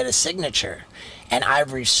couldn't even get a signature. And I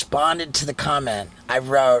responded to the comment. I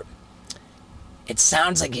wrote, it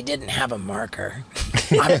sounds like you didn't have a marker.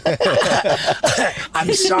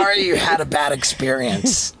 I'm sorry you had a bad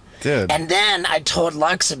experience. Dude. And then I told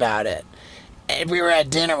Lux about it. And we were at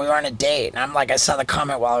dinner. We were on a date. And I'm like, I saw the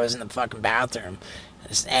comment while I was in the fucking bathroom.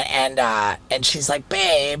 And she's like,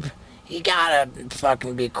 babe, you gotta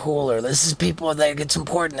fucking be cooler. This is people that it's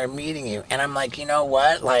important. They're meeting you. And I'm like, you know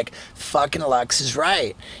what? Like, fucking Lux is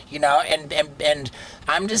right. And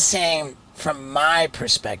I'm just saying, from my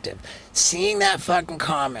perspective, seeing that fucking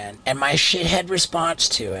comment and my shithead response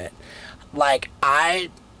to it, like,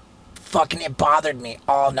 it bothered me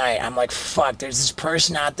all night. I'm like, fuck, there's this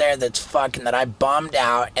person out there that's fucking, that I bummed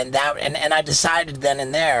out, and I decided then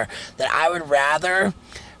and there that I would rather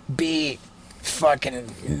be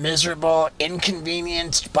fucking miserable,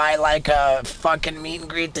 inconvenienced by like a fucking meet and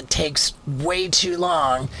greet that takes way too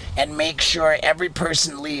long and make sure every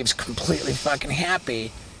person leaves completely fucking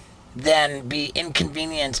happy than be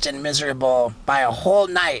inconvenienced and miserable by a whole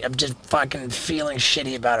night of just fucking feeling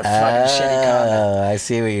shitty about a fucking shitty comment. I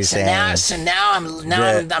see what you're saying. So now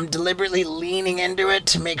I'm deliberately leaning into it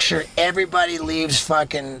to make sure everybody leaves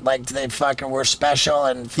fucking like they fucking were special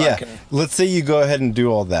and fucking. Yeah. Let's say you go ahead and do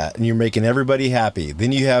all that and you're making everybody happy.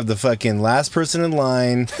 Then you have the fucking last person in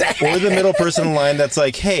line or the middle person in line that's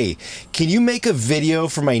like, hey, can you make a video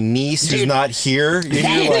for my niece who's not here?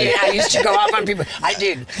 I used to go off on people. I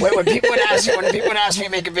did. When people would ask me to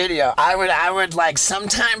make a video, I would like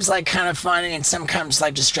sometimes like kind of funny and sometimes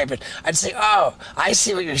like just straight. But I'd say, oh, I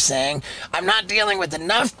see what you're saying. I'm not dealing with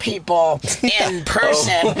enough people in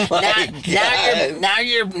person. Now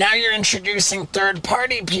you're introducing third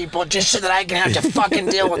party people just so that I can have to fucking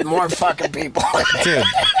deal with more fucking people. Dude.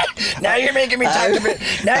 Now you're making me talk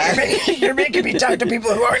to you're making me talk to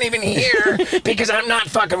people who aren't even here because I'm not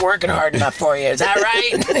fucking working hard enough for you. Is that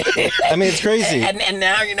right? I mean, it's crazy. And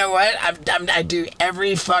now you know what? I do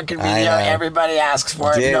every fucking video everybody asks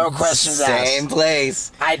for. Dude, no questions asked. Same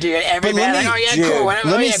place. I do it every day. Oh yeah, cool.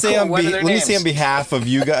 Let me say on behalf of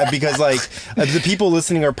you guys, because like the people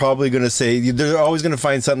listening are probably going to say, they're always going to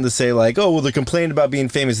find something to say like, oh well, they're complaining about being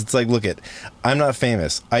famous. It's like, look I'm not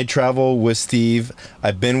famous. I travel with Steve.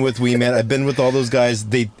 I've been with WeeMan. I've been with all those guys.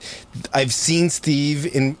 I've seen Steve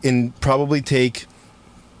in probably take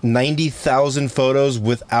 90,000 photos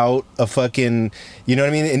without a fucking, you know what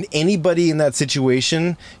I mean? And anybody in that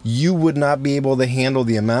situation, you would not be able to handle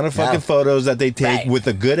the amount of fucking photos that they take with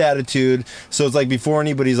a good attitude. So it's like before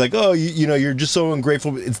anybody's like, oh, you know, you're just so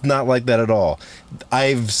ungrateful. It's not like that at all.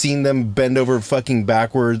 I've seen them bend over fucking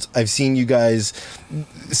backwards. I've seen you guys,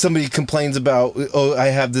 somebody complains about, oh, I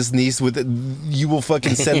have this niece with it. You will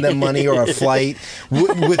fucking send them money or a flight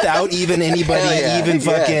without even anybody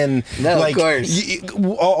fucking, no, like, of course.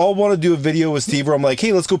 I'll want to do a video with Steve where I'm like,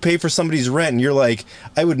 hey, let's go pay for somebody's rent. And you're like,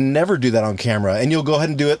 I would never do that on camera. And you'll go ahead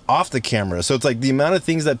and do it off the camera. So it's like the amount of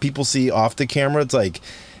things that people see off the camera, it's like,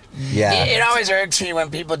 yeah. It always irks me when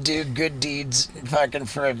people do good deeds fucking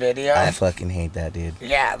for a video. I fucking hate that, dude.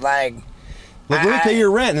 Yeah, like let me pay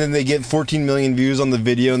your rent, and then they get 14 million views on the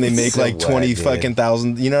video, and they make so like 20 fucking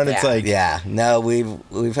thousand. You know what it's like? Yeah, no,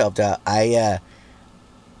 we've helped out. And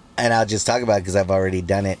I'll just talk about it because I've already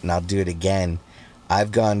done it, and I'll do it again.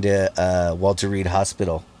 I've gone to Walter Reed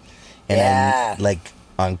Hospital, and like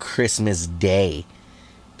on Christmas Day,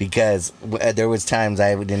 because there was times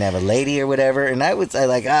I didn't have a lady or whatever, and I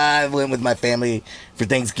I went with my family for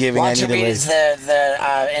Thanksgiving. Walter Reed is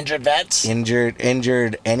the injured vets. Injured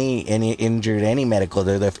any medical.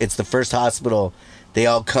 It's the first hospital they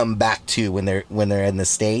all come back to when they're in the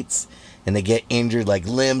States. And they get injured, like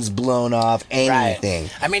limbs blown off, anything.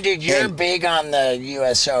 Right. I mean, dude, you're big on the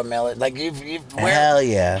USO military. Like hell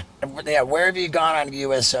yeah. Yeah, where have you gone on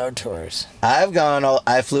USO tours?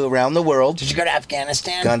 I flew around the world. Did you go to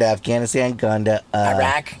Afghanistan? Gone to Afghanistan. Gone to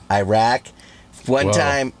Iraq. One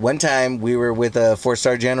time we were with a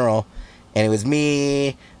 4-star general, and it was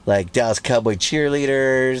me, like Dallas Cowboy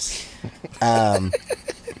cheerleaders,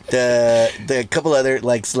 the couple other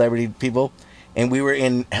like celebrity people. And we were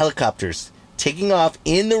in helicopters, taking off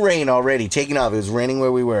in the rain already. Taking off. It was raining where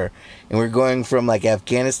we were. And we were going from like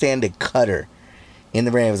Afghanistan to Qatar in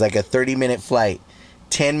the rain. It was like a 30-minute flight.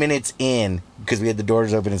 10 minutes in, because we had the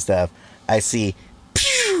doors open and stuff, I see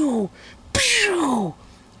pew, pew,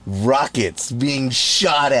 rockets being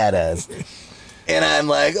shot at us. And I'm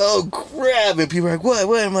like, oh, crap. And people are like, what?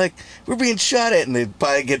 I'm like, we're being shot at. And the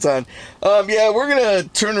pilot gets on, yeah, we're going to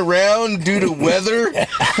turn around due to weather. And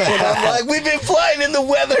I'm like, we've been flying in the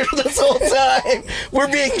weather this whole time.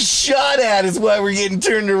 We're being shot at is why we're getting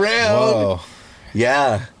turned around. Whoa.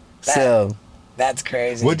 Yeah. That's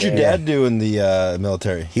crazy. What'd your dad do in the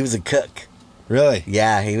military? He was a cook. Really?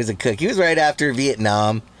 Yeah, he was a cook. He was right after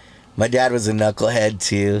Vietnam. My dad was a knucklehead,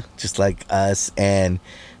 too, just like us. And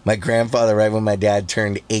my grandfather, right when my dad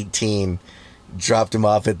turned 18, dropped him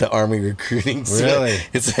off at the Army recruiting center. Really?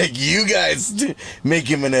 It's like, you guys make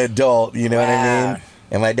him an adult, you know what I mean?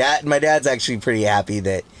 And my dad's actually pretty happy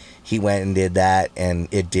that he went and did that, and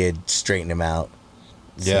it did straighten him out.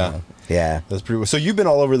 So, yeah. That's pretty. So you've been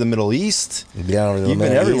all over the Middle East. You've been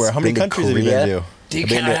everywhere. How many countries have you been to? Do you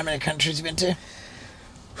count how many countries you've been to?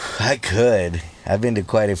 I could. I've been to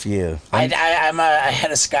quite a few. I'm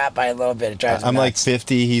ahead of Scott by a little bit. It drives me I'm nuts. like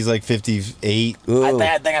 50. He's like 58. Ooh,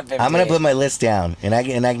 I think I'm 50. I'm gonna put my list down, and I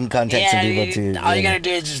can contact some people too. All you gotta do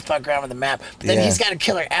is just fuck around with the map. But then he's got a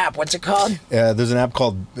killer app. What's it called? There's an app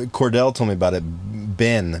called Cordell told me about it.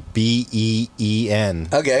 Ben, BEEN.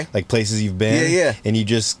 Okay. Like places you've been. Yeah. And you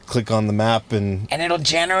just click on the map and it'll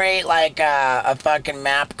generate like a fucking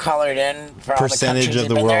map colored in for percentage all the countries of the you've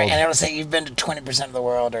been world. there, and it'll say you've been to 20% of the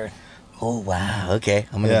world or. Oh, wow. Okay.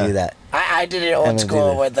 I'm going to do that. I did it old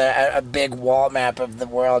school with a big wall map of the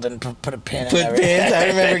world and put a pin in everything. Pins? I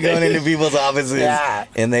remember going into people's offices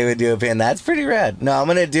and they would do a pin. That's pretty rad. No, I'm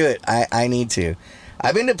going to do it. I need to.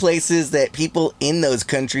 I've been to places that people in those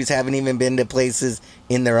countries haven't even been to places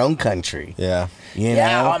in their own country. Yeah. You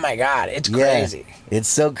know? Oh, my God. It's crazy. It's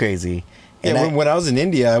so crazy. And when I was in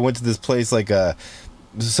India, I went to this place like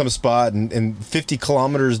some spot and 50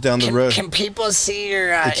 kilometers down the road. Can people see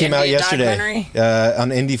your it came out yesterday on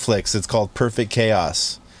IndieFlix. It's called Perfect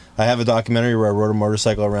Chaos. I have a documentary where I rode a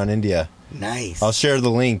motorcycle around India. Nice. I'll share the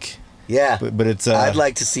link. Yeah. But it's I'd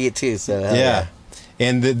like to see it too. So yeah.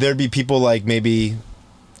 And there'd be people like maybe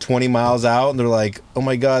 20 miles out, and they're like, oh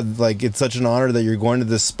my God, like it's such an honor that you're going to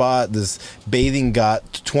this spot, this bathing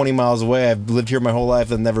got 20 miles away. I've lived here my whole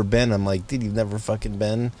life. I've never been. I'm like, dude, you've never fucking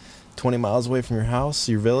been 20 miles away from your house,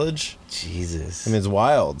 your village? Jesus. I mean, it's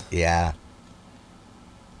wild. Yeah.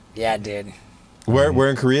 Yeah, dude. Where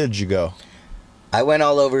in Korea did you go? I went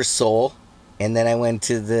all over Seoul, and then I went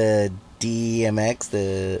to the DMX,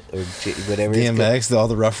 whatever. DMX, all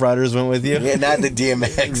the Rough Riders went with you? Yeah, not the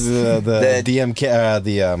DMX. the DMK,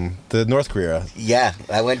 the North Korea. Yeah,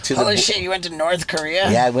 I went to Holy shit, you went to North Korea?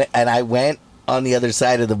 Yeah, I went on the other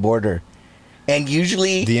side of the border. And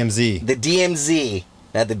usually... DMZ. The DMZ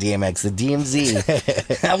Not the DMX, the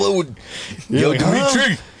DMZ. Hello, Yo,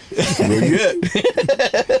 Dimitri. Where you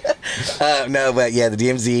at? No, but yeah, the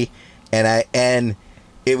DMZ, and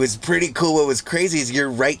it was pretty cool. What was crazy is you're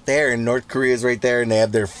right there, and North Korea's right there, and they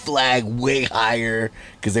have their flag way higher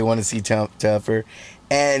because they want to see tougher.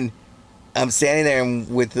 And I'm standing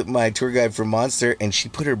there with my tour guide from Monster, and she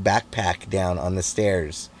put her backpack down on the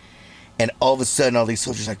stairs, and all of a sudden, all these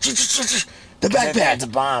soldiers like the backpack. It's a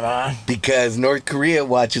bomb, huh? Because North Korea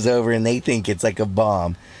watches over and they think it's like a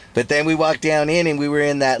bomb. But then we walked down in and we were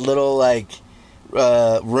in that little like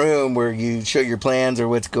room where you show your plans or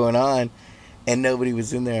what's going on, and nobody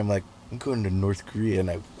was in there. I'm like, I'm going to North Korea,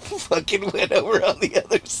 and I fucking went over on the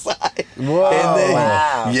other side. Whoa! And then,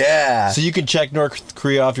 Wow. Yeah. So you can check North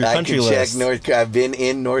Korea off your country list. I've been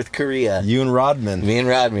in North Korea. You and Rodman. Me and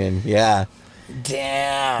Rodman, yeah.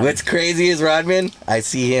 Damn. What's crazy is Rodman, I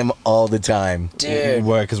see him all the time. Dude.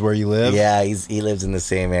 What? Because where you live? Yeah, he lives in the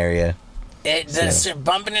same area.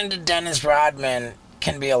 Bumping into Dennis Rodman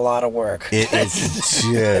can be a lot of work. It is,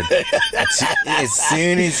 dude. As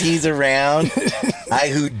soon as he's around, I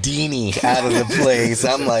Houdini out of the place.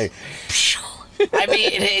 I'm like, I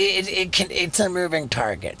mean, it's a moving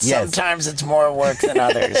target. Yes. Sometimes it's more work than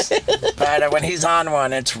others. But when he's on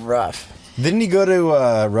one, it's rough. Didn't he go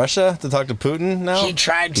to Russia to talk to Putin now? He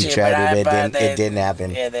tried to, He tried but it didn't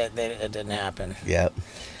happen. Yeah, it didn't happen. Yep.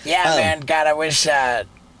 Yeah, man. God, I wish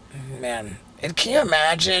man. Can you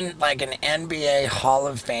imagine like an NBA Hall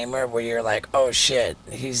of Famer where you're like, oh shit,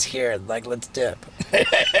 he's here. Like, let's dip.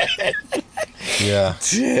 Yeah.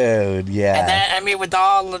 Dude, yeah. And then, I mean, with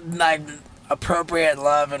all like appropriate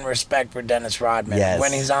love and respect for Dennis Rodman, Yes.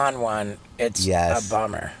 when he's on one, it's Yes. a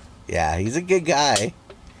bummer. Yeah, he's a good guy.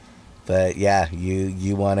 But yeah,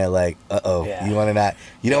 you want to like, Yeah. you want to not,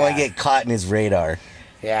 you don't want to Yeah. get caught in his radar.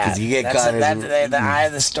 Yeah, 'Cause you get that's caught in the eye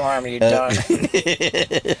of the storm. You don't.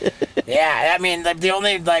 Yeah, I mean, the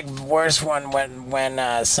only like worst one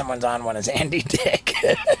when someone's on one is Andy Dick.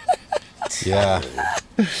 Yeah.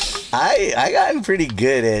 I gotten pretty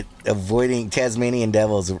good at avoiding Tasmanian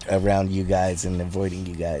devils around you guys and avoiding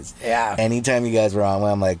you guys. Yeah, Anytime you guys were on,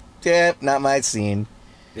 I'm like, yep, not my scene.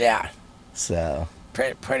 yeah, So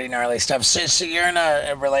pretty gnarly stuff. So you're in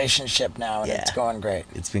a relationship now, and Yeah. it's going great.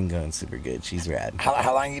 it's been going super good. She's rad.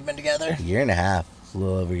 How long you been together? A year and a half, a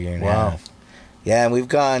little over a year and a Wow. half. Yeah, and we've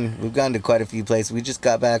gone to quite a few places. We just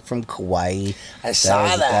got back from Kauai. I saw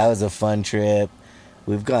that. That was a fun trip.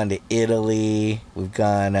 We've gone to Italy. We've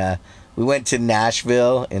gone. We went to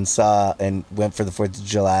Nashville and went for the 4th of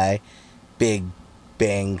July, big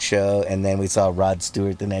bang show, and then we saw Rod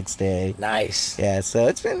Stewart the next day. Nice. Yeah, so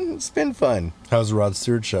it's been fun, How's the Rod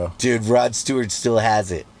Stewart show? dude. Rod Stewart still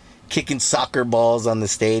has it, kicking soccer balls on the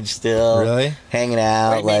stage still. Really? Hanging What do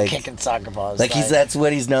out you mean like kicking soccer balls? like that's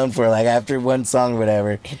what he's known for. Like after one song or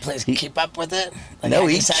whatever. he plays keep up with it. Like No,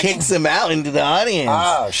 he hacky sacky? kicks him out into the audience.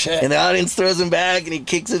 Oh shit! And the audience throws him back, and he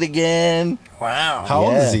kicks it again. Wow. How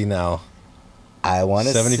old Yeah. is he now? I want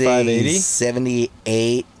to 75, say 80?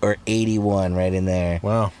 78 or 81, right in there.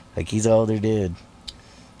 Wow. Like he's an older dude.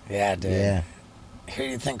 Yeah, dude. Yeah, Who do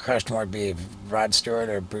you think crushed more beef, Rod Stewart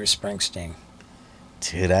or Bruce Springsteen?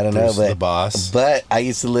 dude, I don't Bruce know, the boss. But I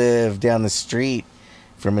used to live down the street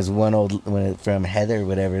from from Heather,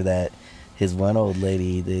 whatever that his one old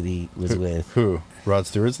lady that he was with. Who? Rod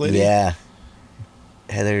Stewart's lady? Yeah.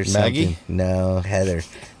 Heather Maggie? something. No, Heather.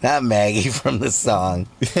 Not Maggie from the song.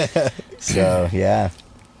 So, yeah.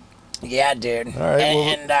 Yeah, dude. All right,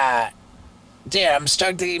 And dude, I'm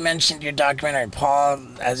stoked that you mentioned your documentary. Paul,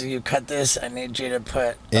 as you cut this, I need you to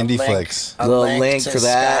put Indie a link, Flicks. a Little link to for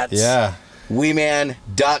that. Scott's. Yeah.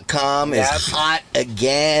 WeeMan.com is Yep. hot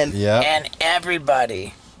again. Yeah. And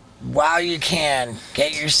everybody, while you can,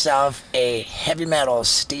 get yourself a heavy metal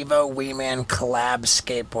Steve-O WeeMan collab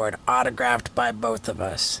skateboard autographed by both of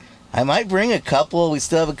us. I might bring a couple. We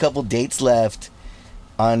still have a couple dates left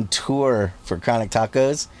on tour for Chronic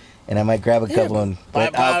Tacos, and I might grab a couple. And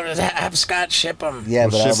Have Scott ship them. yeah,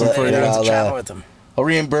 We'll but ship 'em for you. to travel I'll with them.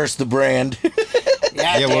 reimburse the brand.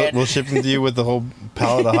 Yeah, Yeah, dude. we'll ship them to you with the whole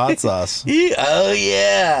pallet of hot sauce. Oh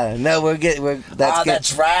yeah, no, that's good.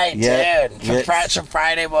 That's right, Yeah. dude. Yeah. So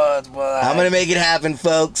Friday, we'll I'm gonna make it happen,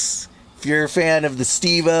 folks. If you're a fan of the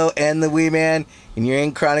Steve-O and the WeeMan, and you're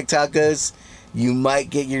in Chronic Tacos, you might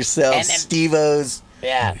get yourself And- Steve-O's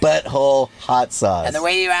yeah. butthole hot sauce. And the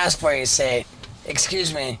way you ask for it, you say,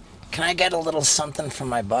 "Excuse me, can I get a little something from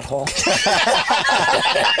my butthole?"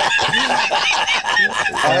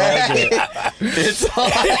 It's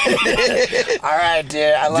hot. All right,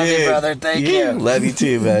 dude. I love you, Dude, brother. Thank you. Love you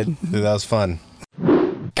too, bud. Dude, that was fun.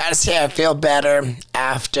 Gotta say, I feel better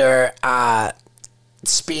after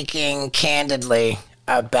speaking candidly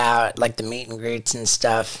about like the meet and greets and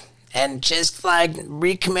stuff, and just like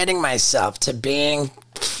recommitting myself to being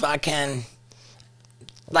fucking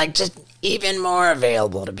like just even more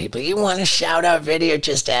available to people. You want a shout out video,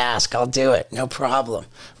 just ask. I'll do it. No problem.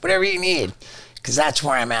 Whatever you need. Because that's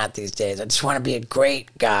where I'm at these days. I just want to be a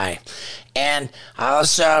great guy. And I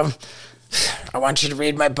want you to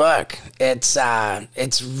read my book. It's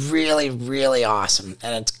really, really awesome.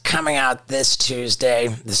 And it's coming out this Tuesday.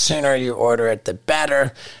 The sooner you order it, the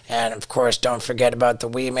better. And, of course, don't forget about the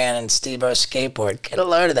WeeMan and Steve-O skateboard. Get a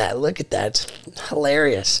load of that. Look at that. It's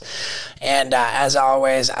hilarious. And as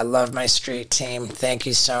always, I love my street team. Thank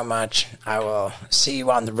you so much. I will see you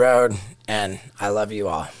on the road. And I love you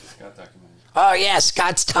all. Oh, yeah,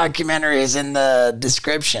 Scott's documentary is in the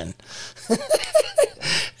description.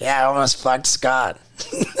 Yeah, I almost fucked Scott.